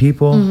make with the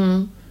people,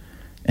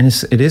 and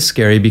it is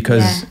scary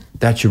because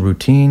that's your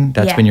routine.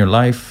 That's been your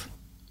life.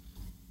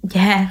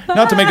 Yeah.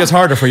 Not to make this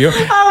harder for you.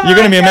 You're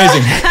going to be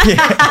amazing.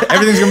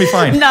 Everything's going to be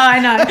fine. No, I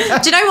know.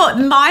 Do you know what?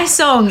 My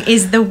song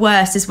is the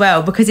worst as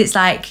well, because it's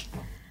like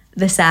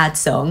the sad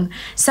song.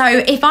 So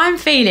if I'm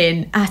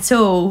feeling at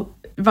all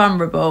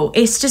vulnerable,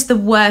 it's just the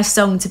worst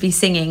song to be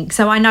singing.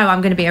 So I know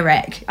I'm going to be a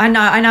wreck. I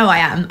know I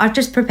am. I've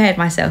just prepared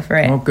myself for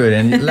it. Oh, good.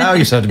 And allow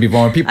yourself to be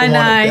vulnerable. People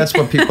want it. That's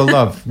what people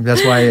love.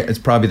 That's why it's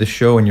probably the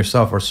show and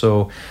yourself are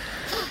so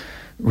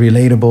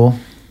relatable.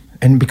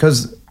 And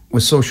because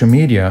with social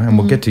media, and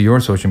we'll get to your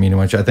social media,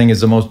 which I think is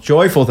the most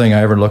joyful thing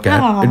I ever look at.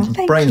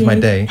 It brightens my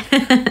day.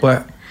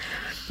 But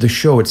the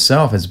show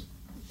itself has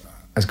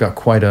got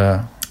quite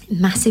a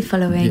massive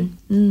following.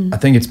 I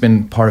think it's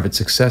been part of its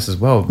success as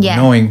well.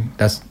 Knowing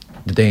that's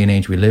the day and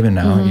age we live in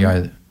now.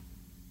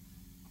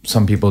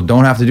 Some people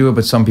don't have to do it,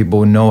 but some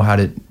people know how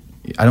to.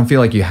 I don't feel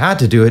like you had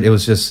to do it. It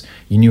was just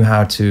you knew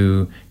how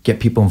to get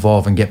people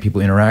involved and get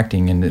people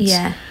interacting. And it's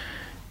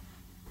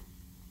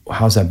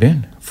how's that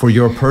been for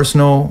your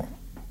personal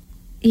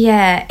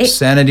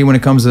sanity when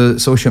it comes to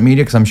social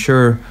media? Because I'm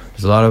sure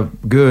there's a lot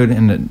of good,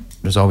 and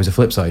there's always a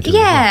flip side to it.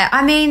 Yeah,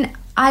 I mean,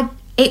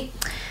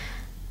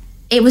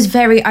 it was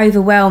very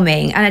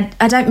overwhelming, and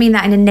I don't mean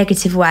that in a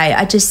negative way.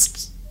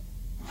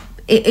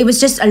 It was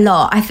just a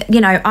lot.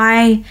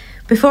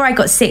 Before I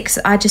got sick,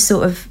 I just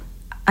sort of,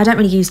 I don't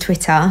really use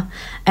Twitter.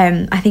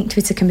 I think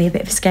Twitter can be a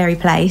bit of a scary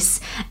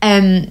place.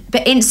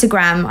 But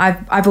Instagram,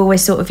 I've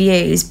always sort of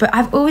used, but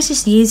I've always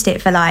just used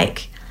it for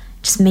like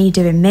just me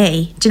doing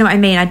me. Do you know what I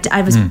mean?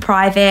 I was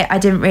private. I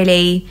didn't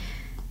really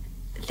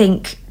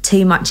think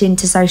too much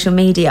into social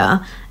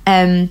media.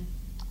 And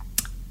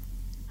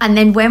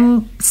then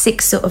when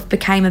 6 sort of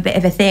became a bit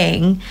of a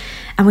thing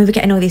and we were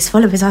getting all these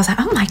followers, I was like,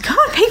 oh my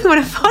God, people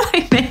want to follow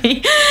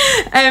me.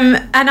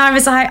 And I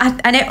was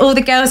like, all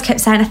the girls kept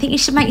saying, I think you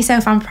should make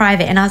yourself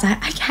unprivate. And I was like,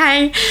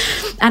 okay.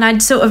 And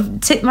I'd sort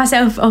of took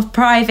myself off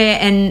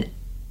private, and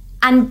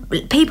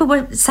people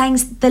were saying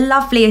the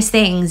loveliest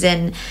things,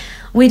 and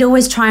we'd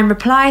always try and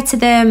reply to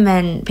them,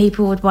 and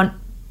people would want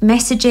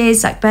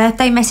messages, like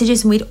birthday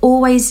messages, and we'd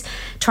always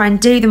try and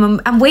do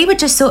them. And we were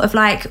just sort of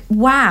like,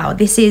 wow,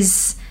 this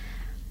is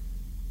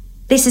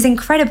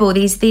incredible.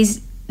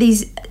 These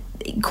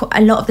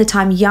a lot of the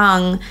time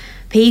young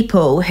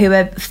people who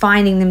are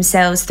finding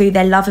themselves through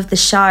their love of the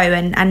show,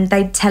 and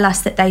they'd tell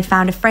us that they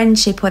found a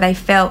friendship or they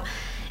felt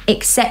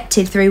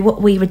accepted through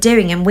what we were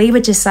doing, and we were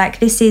just like,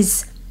 this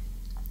is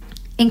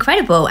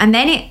incredible. And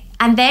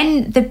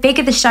then the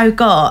bigger the show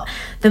got,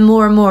 the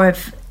more and more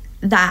of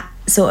that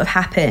sort of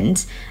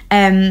happened,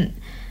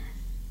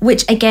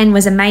 which again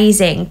was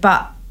amazing.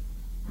 But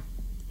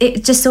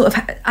it just sort of,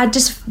 I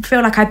just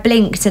feel like I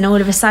blinked and all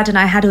of a sudden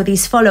I had all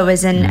these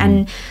followers,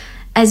 and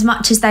as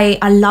much as they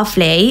are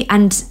lovely,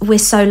 and we're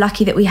so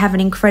lucky that we have an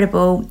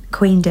incredible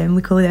queendom,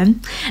 we call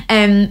them,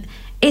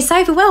 it's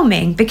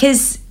overwhelming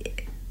because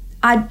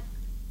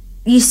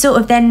you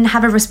sort of then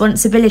have a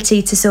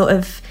responsibility to sort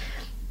of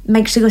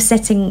make sure you're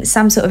setting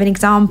some sort of an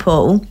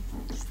example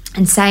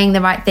and saying the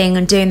right thing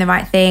and doing the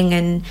right thing,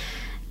 and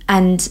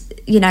and,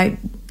 you know,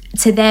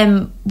 to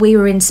them, we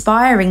were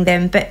inspiring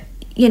them, but,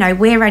 you know,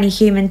 we're only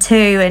human too,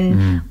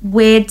 and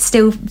we're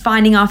still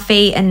finding our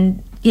feet,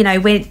 and, you know,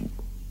 we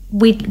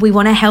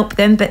want to help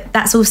them, but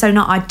that's also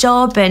not our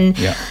job, and,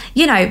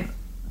 you know,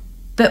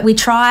 but we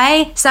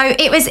try. So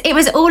it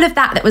was all of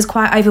that was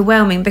quite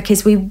overwhelming,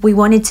 because we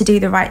wanted to do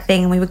the right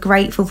thing, and we were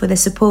grateful for the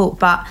support,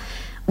 but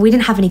we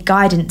didn't have any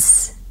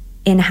guidance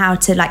in how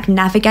to like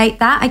navigate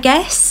that, I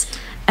guess.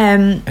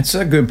 It's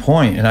a good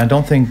point, and I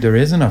don't think there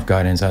is enough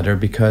guidance out there,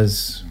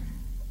 because,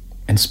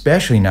 and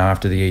especially now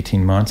after the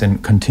 18 months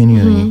and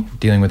continually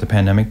dealing with the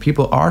pandemic,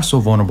 people are so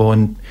vulnerable,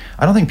 and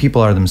I don't think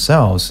people are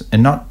themselves,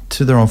 and not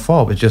to their own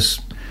fault. It's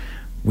just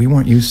we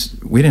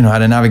didn't know how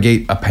to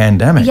navigate a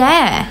pandemic.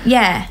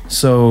 Yeah.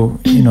 So,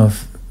 you know,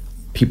 if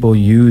people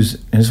use,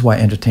 and this is why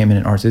entertainment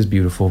and arts is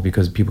beautiful,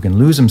 because people can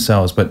lose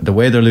themselves, but the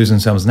way they're losing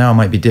themselves now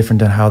might be different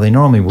than how they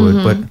normally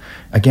would. But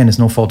again, it's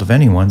no fault of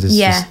anyone's. It's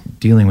just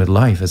dealing with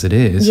life as it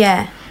is.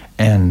 Yeah.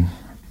 And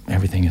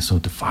everything is so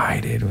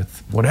divided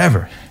with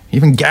whatever.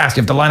 Even gas,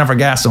 you have to line up for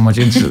gas so much.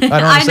 I don't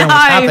understand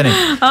what's happening.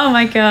 Oh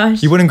my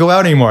gosh. You wouldn't go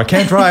out anymore. I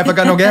can't drive. I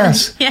got no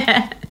gas.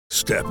 Yeah.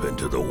 Step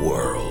into the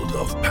world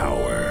of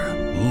power,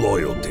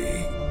 loyalty,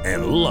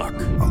 and luck.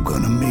 I'm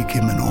gonna make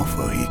him an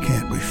offer he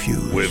can't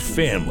refuse. With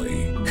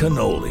family,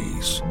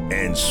 cannolis,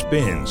 and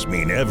spins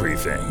mean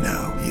everything.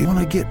 Now, you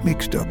wanna get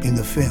mixed up in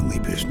the family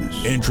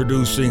business.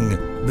 Introducing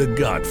The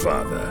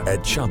Godfather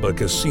at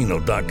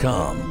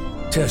ChumbaCasino.com.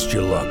 Test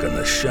your luck in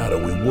the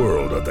shadowy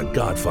world of The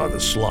Godfather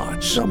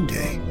slot.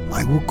 Someday,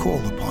 I will call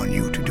upon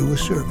you to do a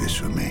service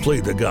for me. Play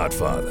The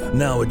Godfather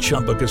now at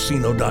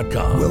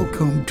ChumbaCasino.com.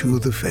 Welcome to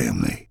the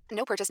family.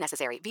 No purchase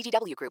necessary.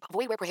 VGW Group.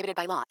 Void where prohibited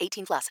by law.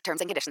 18+.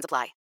 Terms and conditions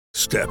apply.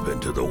 Step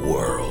into the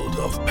world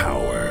of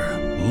power,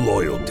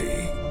 loyalty,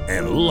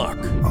 and luck.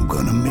 I'm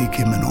gonna make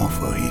him an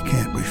offer he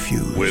can't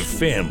refuse. With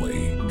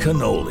family,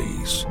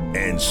 cannolis,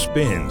 and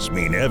spins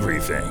mean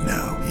everything.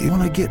 Now, you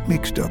wanna get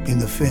mixed up in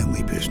the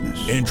family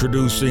business.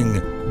 Introducing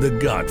The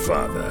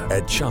Godfather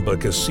at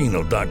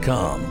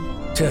ChumbaCasino.com.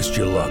 Test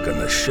your luck in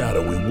the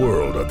shadowy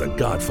world of The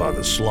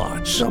Godfather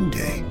slot.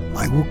 Someday,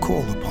 I will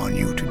call upon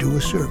you to do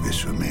a service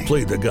for me.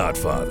 Play The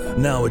Godfather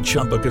now at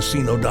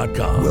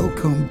ChumbaCasino.com.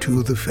 Welcome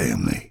to the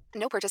family.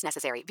 No purchase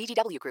necessary.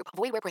 VGW Group.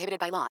 Void where prohibited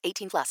by law.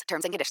 18+.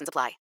 Terms and conditions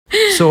apply.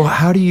 So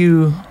how do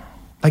you,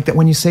 like that,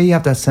 when you say you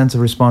have that sense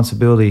of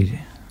responsibility,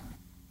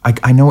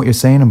 I know what you're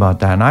saying about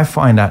that, and I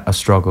find that a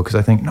struggle, because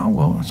I think, no,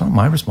 well, it's not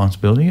my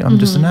responsibility. I'm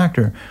just an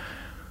actor.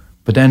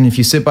 But then if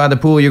you sit by the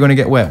pool, you're going to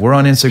get wet. We're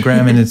on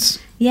Instagram, and it's...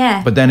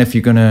 Yeah. But then if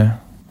you're going to...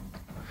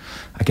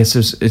 I guess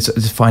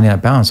it's finding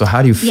that balance. So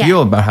how do you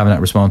feel about having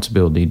that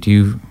responsibility?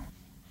 Do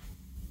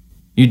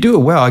you do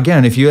it well?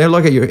 Again, if you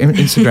look at your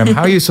Instagram,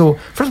 how are you so...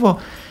 First of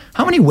all,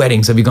 how many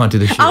weddings have you gone to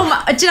this year?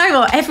 Do you know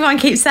what? Everyone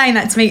keeps saying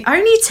that to me.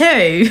 Only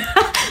 2.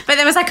 But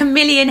there was like a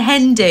million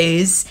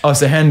hen-dos. Oh, it's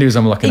the hen-dos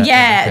I'm looking at.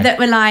 Yeah, okay. That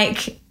were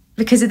like...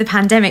 because of the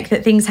pandemic,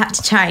 that things had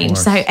to change.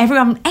 So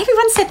everyone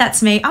said that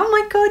to me. Oh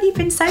my God, you've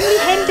been so many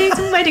hen-dos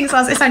and weddings.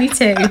 I was like, it's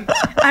only 2.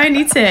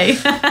 Only 2.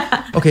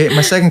 Okay,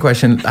 my second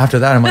question after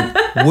that, I'm like,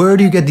 where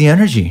do you get the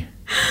energy?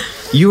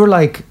 You were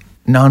like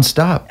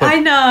nonstop. I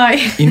know.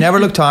 You never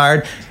look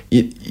tired.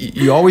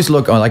 You always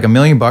look like $1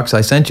 million.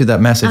 I sent you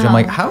that message. I'm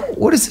like,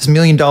 what is this $1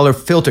 million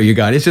filter you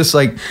got? It's just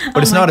like,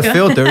 but it's not a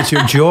filter. It's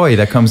your joy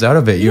that comes out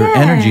of it. Your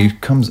energy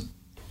comes,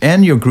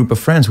 and your group of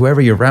friends,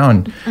 whoever you're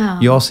around,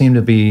 you all seem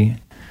to be...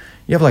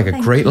 You have like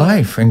a great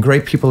life and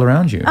great people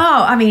around you.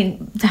 Oh, I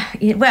mean,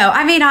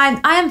 I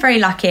am very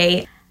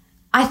lucky.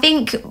 I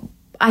think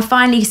I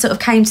finally sort of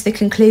came to the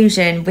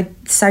conclusion with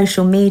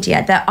social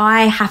media that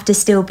I have to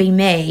still be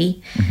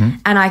me,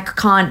 and I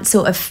can't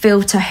sort of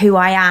filter who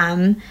I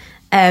am.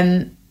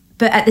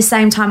 But at the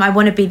same time, I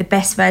want to be the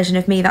best version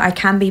of me that I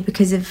can be,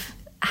 because of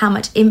how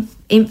much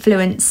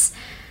influence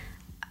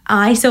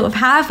I sort of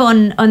have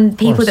on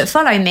people that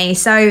follow me.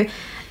 So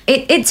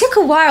it took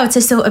a while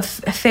to sort of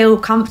feel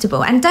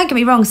comfortable. And don't get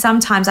me wrong,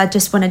 sometimes I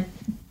just want to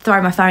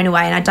throw my phone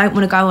away and I don't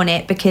want to go on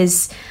it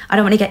because I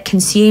don't want to get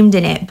consumed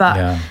in it.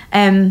 But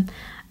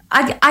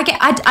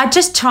I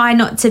just try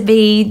not to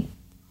be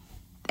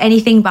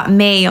anything but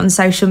me on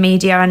social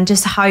media, and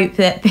just hope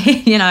that,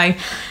 you know,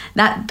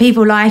 that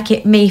people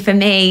like me for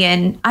me.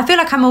 And I feel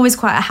like I'm always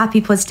quite a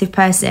happy, positive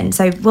person.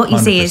 So what you 100%.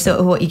 See is sort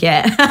of what you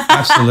get.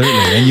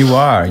 Absolutely. And you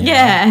are. You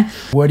know.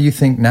 What do you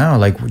think now?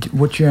 Like,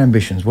 what's your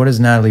ambitions? What does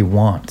Natalie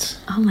want?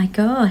 Oh my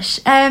gosh.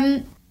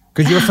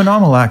 Because you're a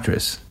phenomenal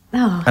actress.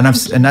 Oh. And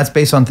that's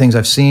based on things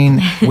I've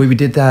seen. We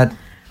did that.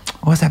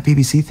 What was that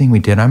BBC thing we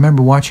did? I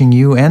remember watching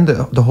you and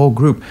the whole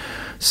group.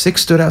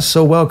 6 stood out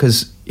so well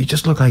because you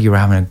just looked like you were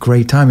having a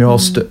great time. You're all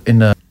in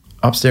the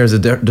upstairs,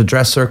 the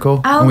dress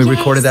circle, when we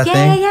recorded that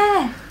thing.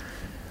 Yeah.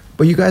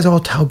 But you guys all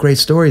tell great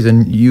stories,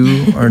 and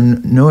you are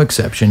no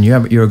exception.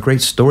 You're a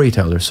great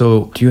storyteller.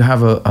 So do you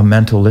have a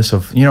mental list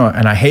of, you know,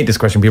 and I hate this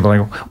question, people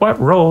are like, what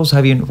roles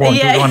do you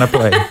want to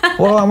play?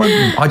 Well,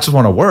 I just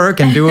want to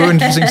work and do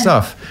interesting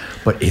stuff.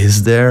 But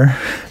is there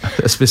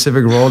a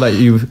specific role that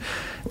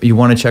you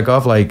want to check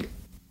off? Like,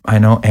 I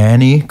know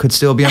Annie could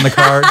still be on the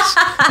cards.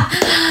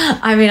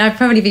 I mean, I'd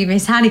probably be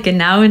Miss Hannigan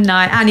now, wouldn't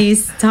I?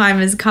 Annie's time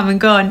has come and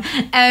gone.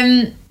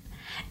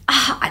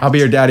 I'll be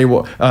your daddy.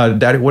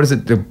 Daddy, what is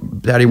it? The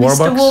Daddy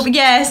Warbucks?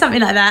 Yeah,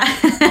 something like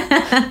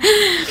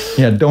that.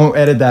 Yeah, don't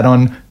edit that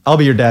on. I'll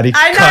be your daddy.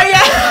 I know, Cut.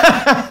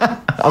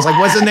 yeah. I was like,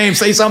 what's the name?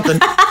 Say something.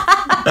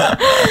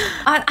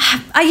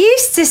 I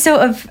used to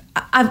sort of.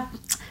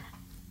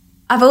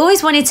 I've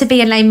always wanted to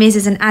be a Les Mis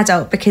as an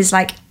adult because,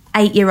 like,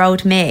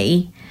 8-year-old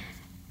me,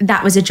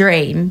 that was a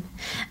dream.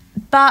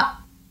 But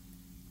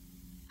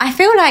I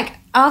feel like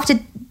after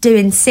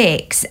doing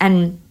 6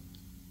 and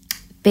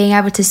being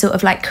able to sort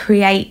of like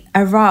create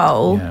a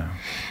role,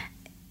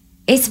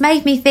 it's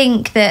made me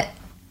think that,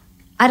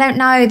 I don't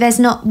know, there's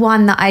not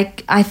one that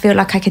I feel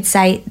like I could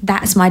say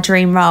that's my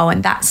dream role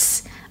and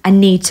I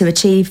need to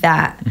achieve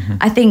that. Mm-hmm.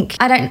 I think,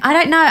 I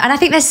don't know. And I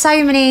think there's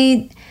so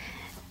many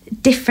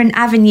different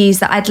avenues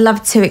that I'd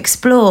love to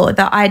explore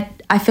that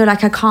I feel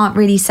like I can't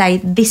really say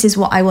this is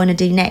what I want to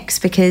do next,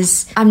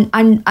 because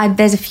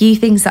there's a few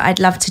things that I'd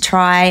love to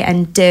try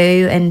and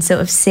do and sort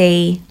of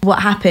see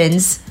what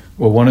happens.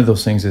 Well, one of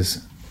those things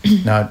is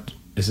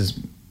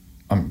because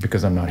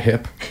I'm not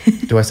hip.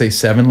 Do I say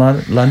 7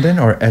 London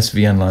or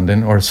SVN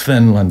London or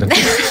Sven London?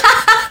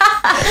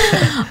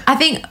 I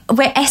think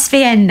we're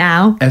SVN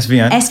now.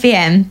 SVN?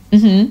 SVN.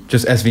 Mm-hmm.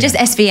 Just SVN? Just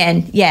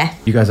SVN, yeah.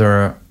 You guys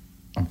are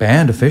a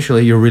band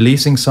officially. You're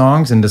releasing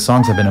songs and the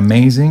songs have been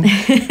amazing.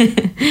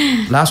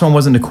 Last one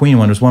wasn't the Queen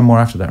one. There's one more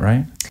after that,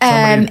 right?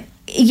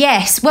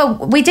 Yes. Well,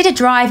 we did a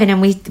drive-in and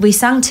we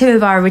sung 2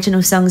 of our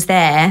original songs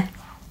there.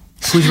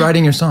 Who's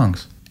writing your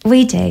songs?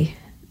 We do.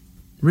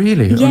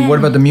 Really? Yeah. And what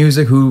about the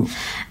music?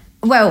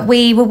 Well,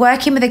 we were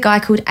working with a guy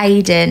called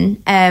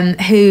Aidan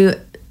who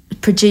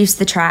produced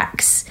the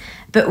tracks,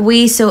 but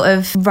we sort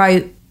of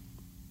wrote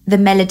the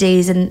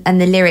melodies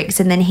and the lyrics,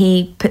 and then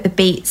he put the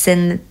beats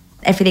and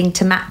everything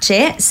to match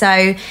it.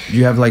 So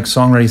you have like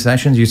songwriting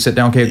sessions? You sit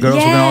down, okay, girls,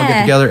 we're going to all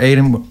get together,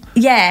 Aidan?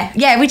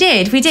 Yeah, we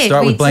did.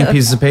 Start with blank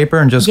pieces of paper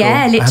and just go,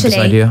 literally, I have this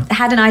idea.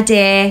 Had an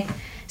idea.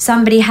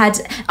 Somebody had...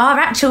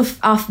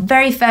 Our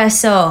very first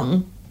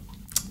song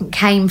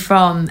came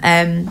from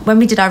when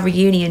we did our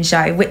reunion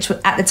show, which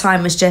at the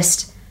time was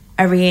just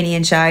a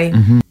reunion show.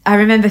 Mm-hmm. I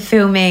remember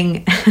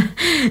filming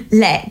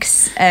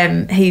Lex,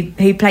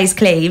 who plays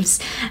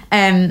Cleves.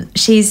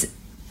 She's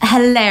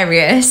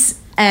hilarious,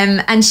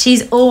 and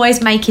she's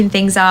always making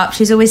things up.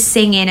 She's always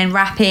singing and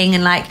rapping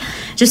and like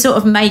just sort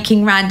of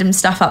making random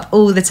stuff up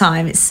all the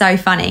time. It's so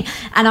funny.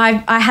 And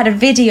I had a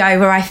video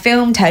where I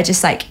filmed her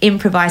just like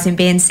improvising,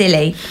 being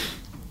silly.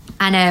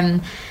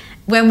 And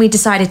when we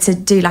decided to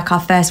do like our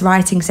first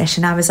writing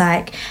session, I was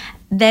like,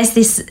 there's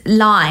this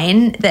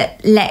line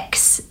that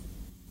Lex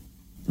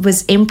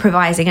was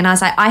improvising, and I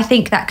was like, I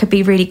think that could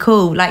be really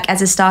cool, like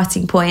as a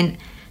starting point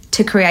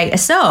to create a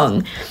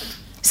song.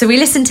 So we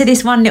listened to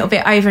this one little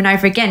bit over and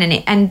over again,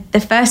 and the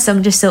first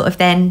song just sort of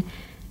then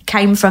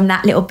came from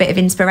that little bit of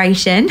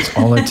inspiration. That's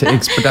all it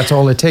takes, but that's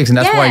all it takes, and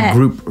that's why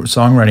group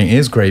songwriting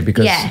is great,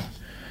 because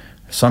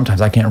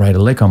sometimes I can't write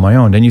a lick on my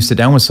own. Then you sit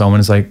down with someone,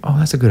 it's like, oh,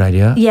 that's a good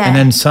idea. Yeah. And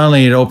then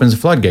suddenly it opens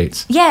the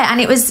floodgates. Yeah, and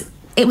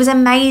it was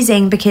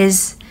amazing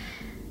because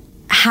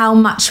how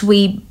much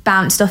we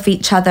bounced off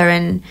each other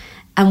and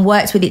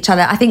worked with each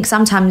other. I think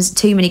sometimes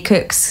too many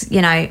cooks,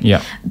 you know.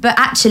 Yeah. But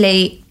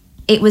actually,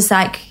 it was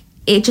like,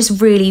 it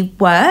just really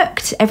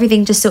worked.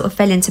 Everything just sort of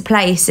fell into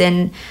place.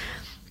 And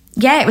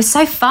yeah, it was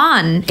so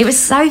fun. It was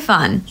so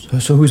fun.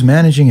 So who's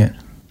managing it?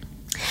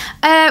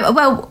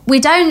 Well, we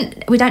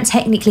don't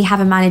technically have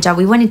a manager.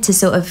 We wanted to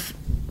sort of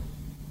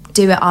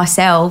do it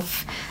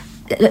ourselves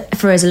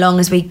for as long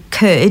as we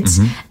could.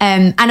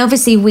 Mm-hmm. And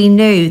obviously we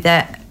knew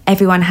that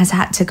everyone has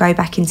had to go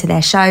back into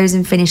their shows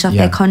and finish off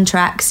their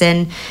contracts,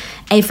 and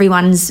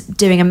everyone's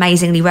doing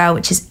amazingly well,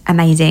 which is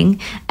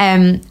amazing.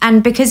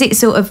 And because it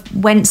sort of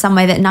went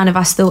somewhere that none of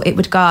us thought it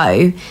would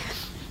go,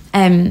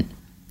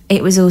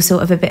 it was all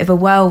sort of a bit of a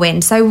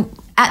whirlwind. So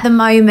at the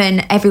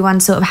moment,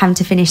 everyone's sort of having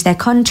to finish their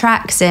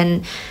contracts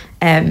and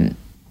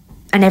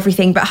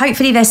everything. But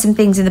hopefully there's some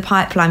things in the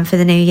pipeline for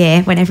the new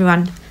year when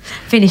everyone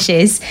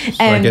finishes.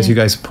 So I guess you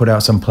guys put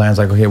out some plans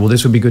like, okay, well,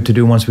 this would be good to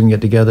do once we can get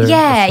together.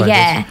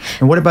 Yeah.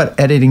 And what about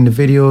editing the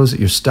videos,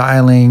 your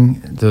styling,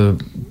 the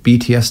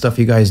BTS stuff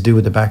you guys do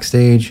with the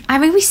backstage? I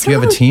mean, do you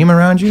have a team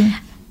around you?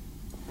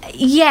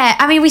 Yeah,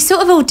 I mean, we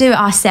sort of all do it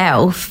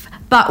ourselves,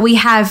 but we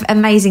have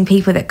amazing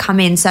people that come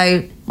in.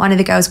 So one of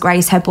the girls,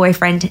 Grace, her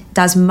boyfriend,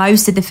 does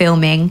most of the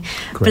filming.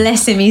 Great.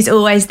 Bless him, he's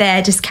always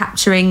there just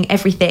capturing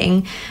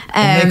everything.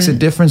 It makes a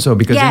difference though,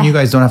 because then you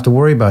guys don't have to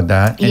worry about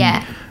that.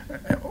 And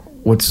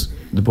what's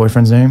the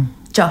boyfriend's name?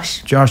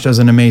 Josh. Josh does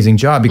an amazing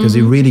job because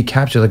he really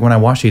captures, like when I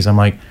watch these, I'm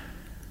like,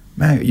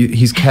 man,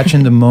 he's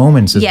catching the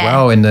moments as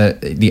well, and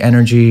the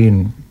energy,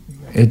 and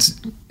it's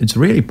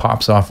really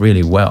pops off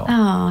really well.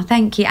 Oh,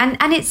 thank you.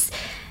 And it's,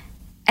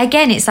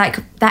 again, it's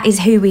like, that is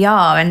who we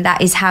are, and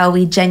that is how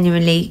we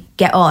genuinely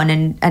get on,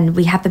 and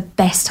we have the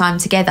best time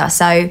together.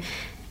 So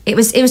it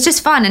was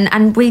just fun,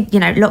 and we,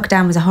 you know,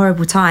 lockdown was a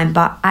horrible time,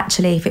 but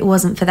actually if it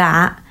wasn't for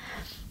that,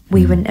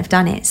 we wouldn't have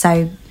done it.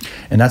 So,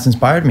 and that's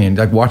inspired me. And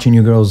like watching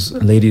you girls,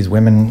 ladies,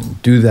 women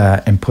do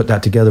that and put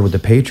that together with the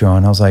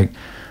Patreon, I was like,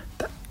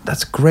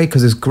 that's great,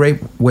 because it's a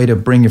great way to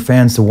bring your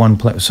fans to one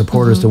place,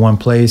 supporters to one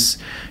place.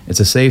 It's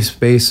a safe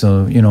space,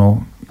 so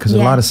because a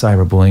lot of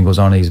cyberbullying goes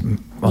on the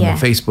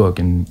Facebook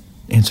and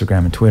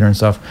Instagram and Twitter and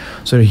stuff.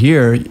 So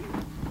here,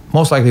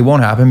 most likely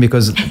won't happen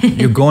because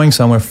you're going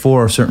somewhere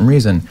for a certain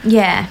reason.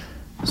 Yeah.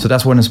 So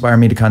that's what inspired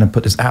me to kind of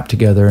put this app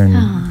together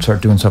and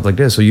start doing stuff like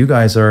this. So you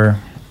guys are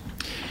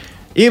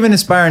even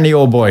inspiring the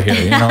old boy here,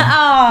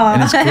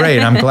 and it's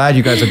great. I'm glad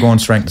you guys are going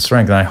strength to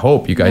strength, and I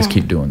hope you guys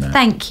keep doing that.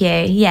 Thank you.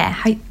 Yeah,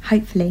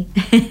 hopefully.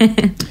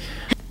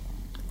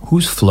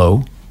 Who's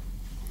Flo?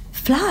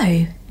 Flo?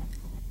 Is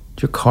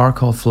your car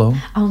called Flo?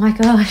 Oh my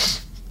gosh.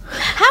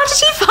 How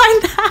did you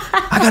find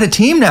that? I got a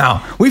team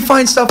now. We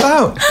find stuff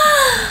out.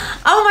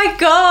 Oh my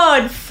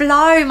God,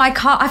 Flo, my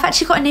car. I've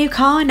actually got a new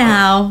car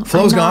now.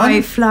 Flo's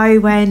gone? Flo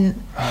went.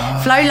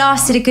 Flo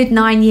lasted a good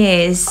 9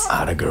 years.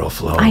 Atta girl,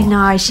 Flo. I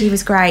know, she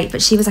was great,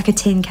 but she was like a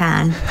tin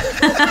can.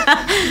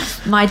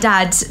 My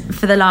dad,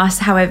 for the last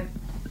however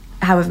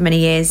many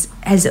years,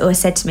 has always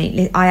said to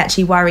me, I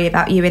actually worry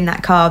about you in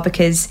that car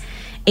because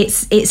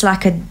it's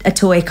like a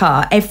toy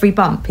car. Every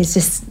bump is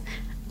just...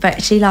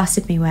 But she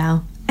lasted me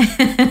well.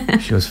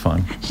 She was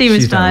fun.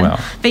 She's done fun. well.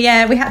 But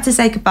yeah, we had to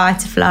say goodbye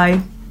to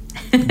Flo.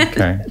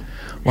 Okay.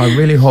 Well, I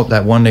really hope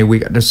that one day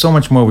there's so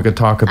much more we could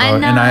talk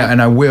about,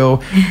 and I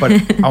will. But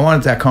I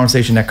wanted that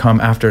conversation to come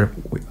after.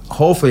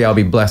 Hopefully, I'll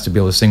be blessed to be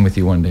able to sing with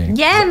you one day.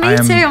 Yeah, me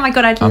too. Oh my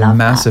God, I'd love that. I'm a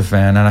massive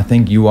fan, and I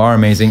think you are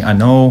amazing. I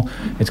know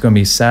it's going to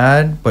be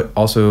sad, but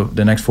also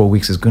the next 4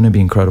 weeks is going to be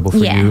incredible for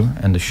you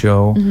and the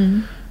show.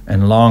 Mm-hmm.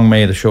 And long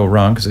may the show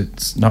run, because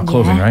it's not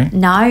closing, right?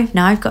 No,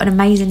 I've got an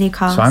amazing new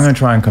cast. So I'm going to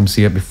try and come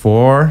see it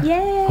before,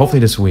 hopefully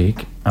this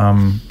week. But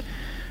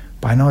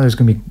I know there's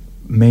going to be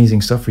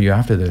amazing stuff for you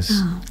after this.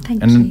 Oh,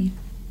 thank you.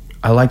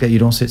 I like that you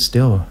don't sit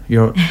still.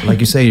 You're, like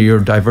you say,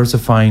 you're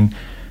diversifying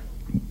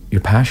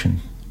your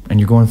passion, and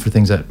you're going for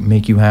things that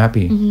make you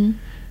happy. Mm-hmm.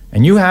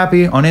 And you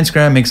happy on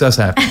Instagram makes us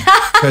happy.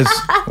 Because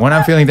when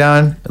I'm feeling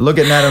down, look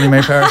at Natalie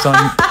Paris on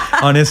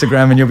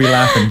Instagram, and you'll be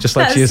laughing just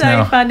like she is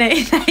now. That's so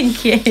funny.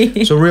 Thank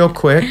you. So real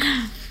quick,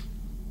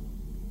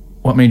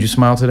 what made you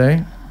smile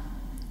today?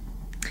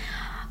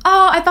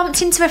 Oh, I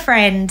bumped into a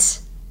friend,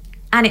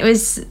 and it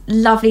was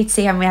lovely to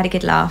see him. We had a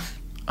good laugh.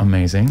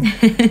 Amazing.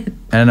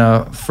 And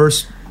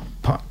first,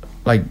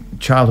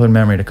 childhood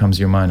memory that comes to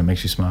your mind that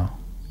makes you smile.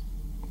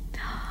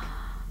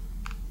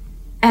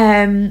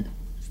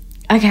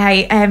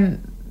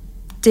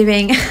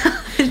 Doing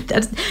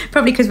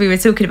probably because we were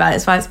talking about it,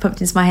 that's why it's popped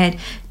into my head.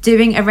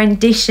 Doing a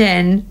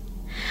rendition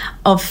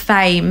of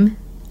Fame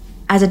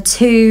as a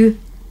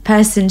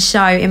 2-person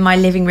show in my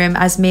living room,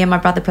 as me and my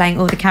brother playing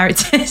all the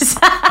characters.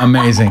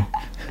 Amazing.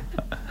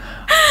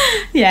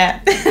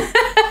 Yeah.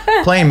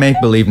 Playing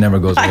make-believe never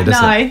goes away, does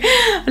it? I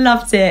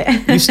loved it.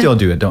 You still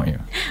do it, don't you?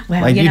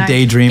 Well, you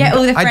daydream. Get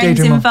all the friends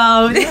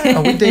involved.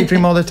 We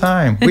daydream all the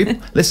time.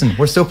 Listen,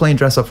 we're still playing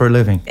dress up for a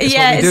living. It's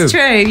what we do. It's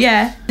true,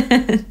 yeah.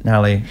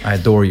 Natalie, I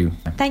adore you.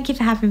 Thank you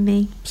for having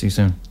me. See you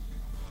soon.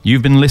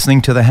 You've been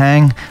listening to The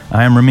Hang.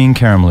 I am Ramin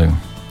Karimloo.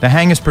 The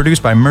Hang is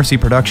produced by Mercy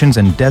Productions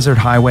and Desert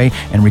Highway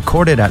and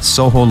recorded at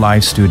Soho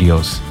Live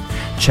Studios.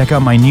 Check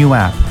out my new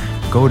app.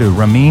 Go to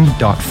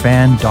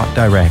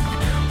ramin.fan.direct,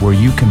 where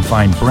you can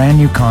find brand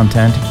new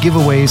content,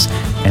 giveaways,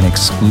 and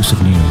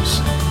exclusive news.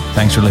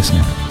 Thanks for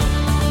listening.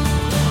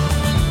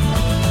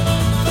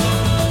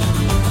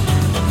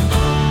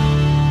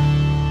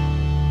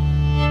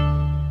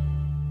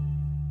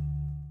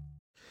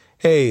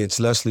 Hey, it's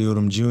Leslie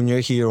Odom Jr.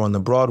 here on the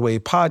Broadway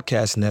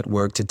Podcast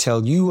Network to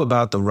tell you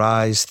about the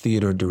Rise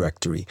Theater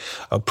Directory,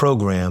 a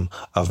program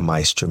of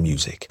Maestro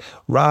Music.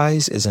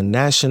 Rise is a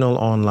national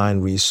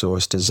online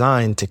resource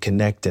designed to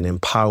connect and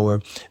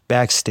empower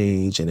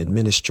backstage and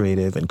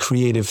administrative and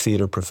creative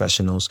theater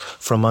professionals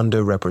from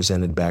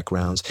underrepresented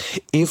backgrounds.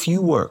 If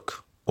you work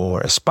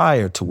or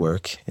aspire to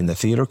work in the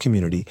theater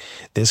community,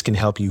 this can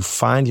help you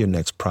find your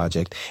next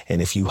project.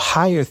 And if you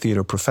hire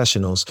theater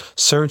professionals,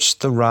 search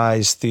the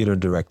Rise Theater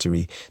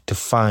Directory to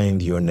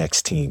find your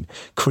next team.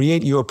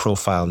 Create your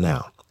profile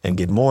now and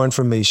get more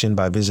information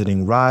by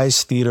visiting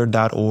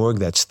risetheater.org.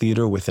 That's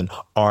theater with an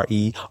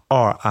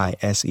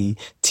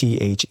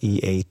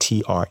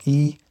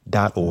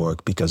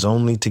RERISETHEATRE.org, because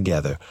only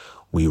together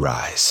we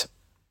rise.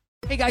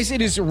 Hey guys,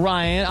 it is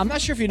Ryan. I'm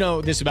not sure if you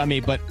know this about me,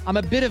 but I'm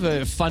a bit of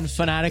a fun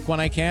fanatic when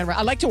I can.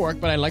 I like to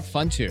work, but I like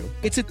fun too.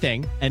 It's a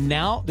thing. And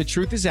now the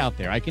truth is out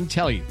there. I can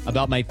tell you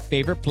about my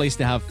favorite place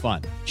to have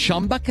fun.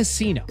 Chumba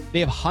Casino. They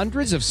have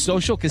hundreds of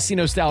social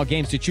casino style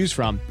games to choose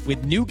from,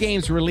 with new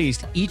games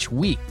released each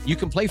week. You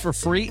can play for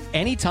free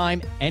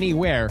anytime,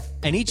 anywhere.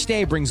 And each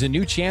day brings a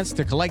new chance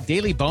to collect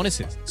daily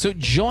bonuses. So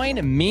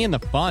join me in the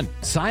fun.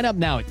 Sign up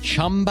now at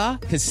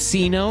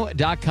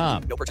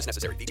ChumbaCasino.com. No purchase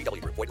necessary.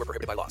 VGW Group. Void where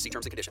prohibited by law. See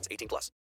terms and conditions. 18+.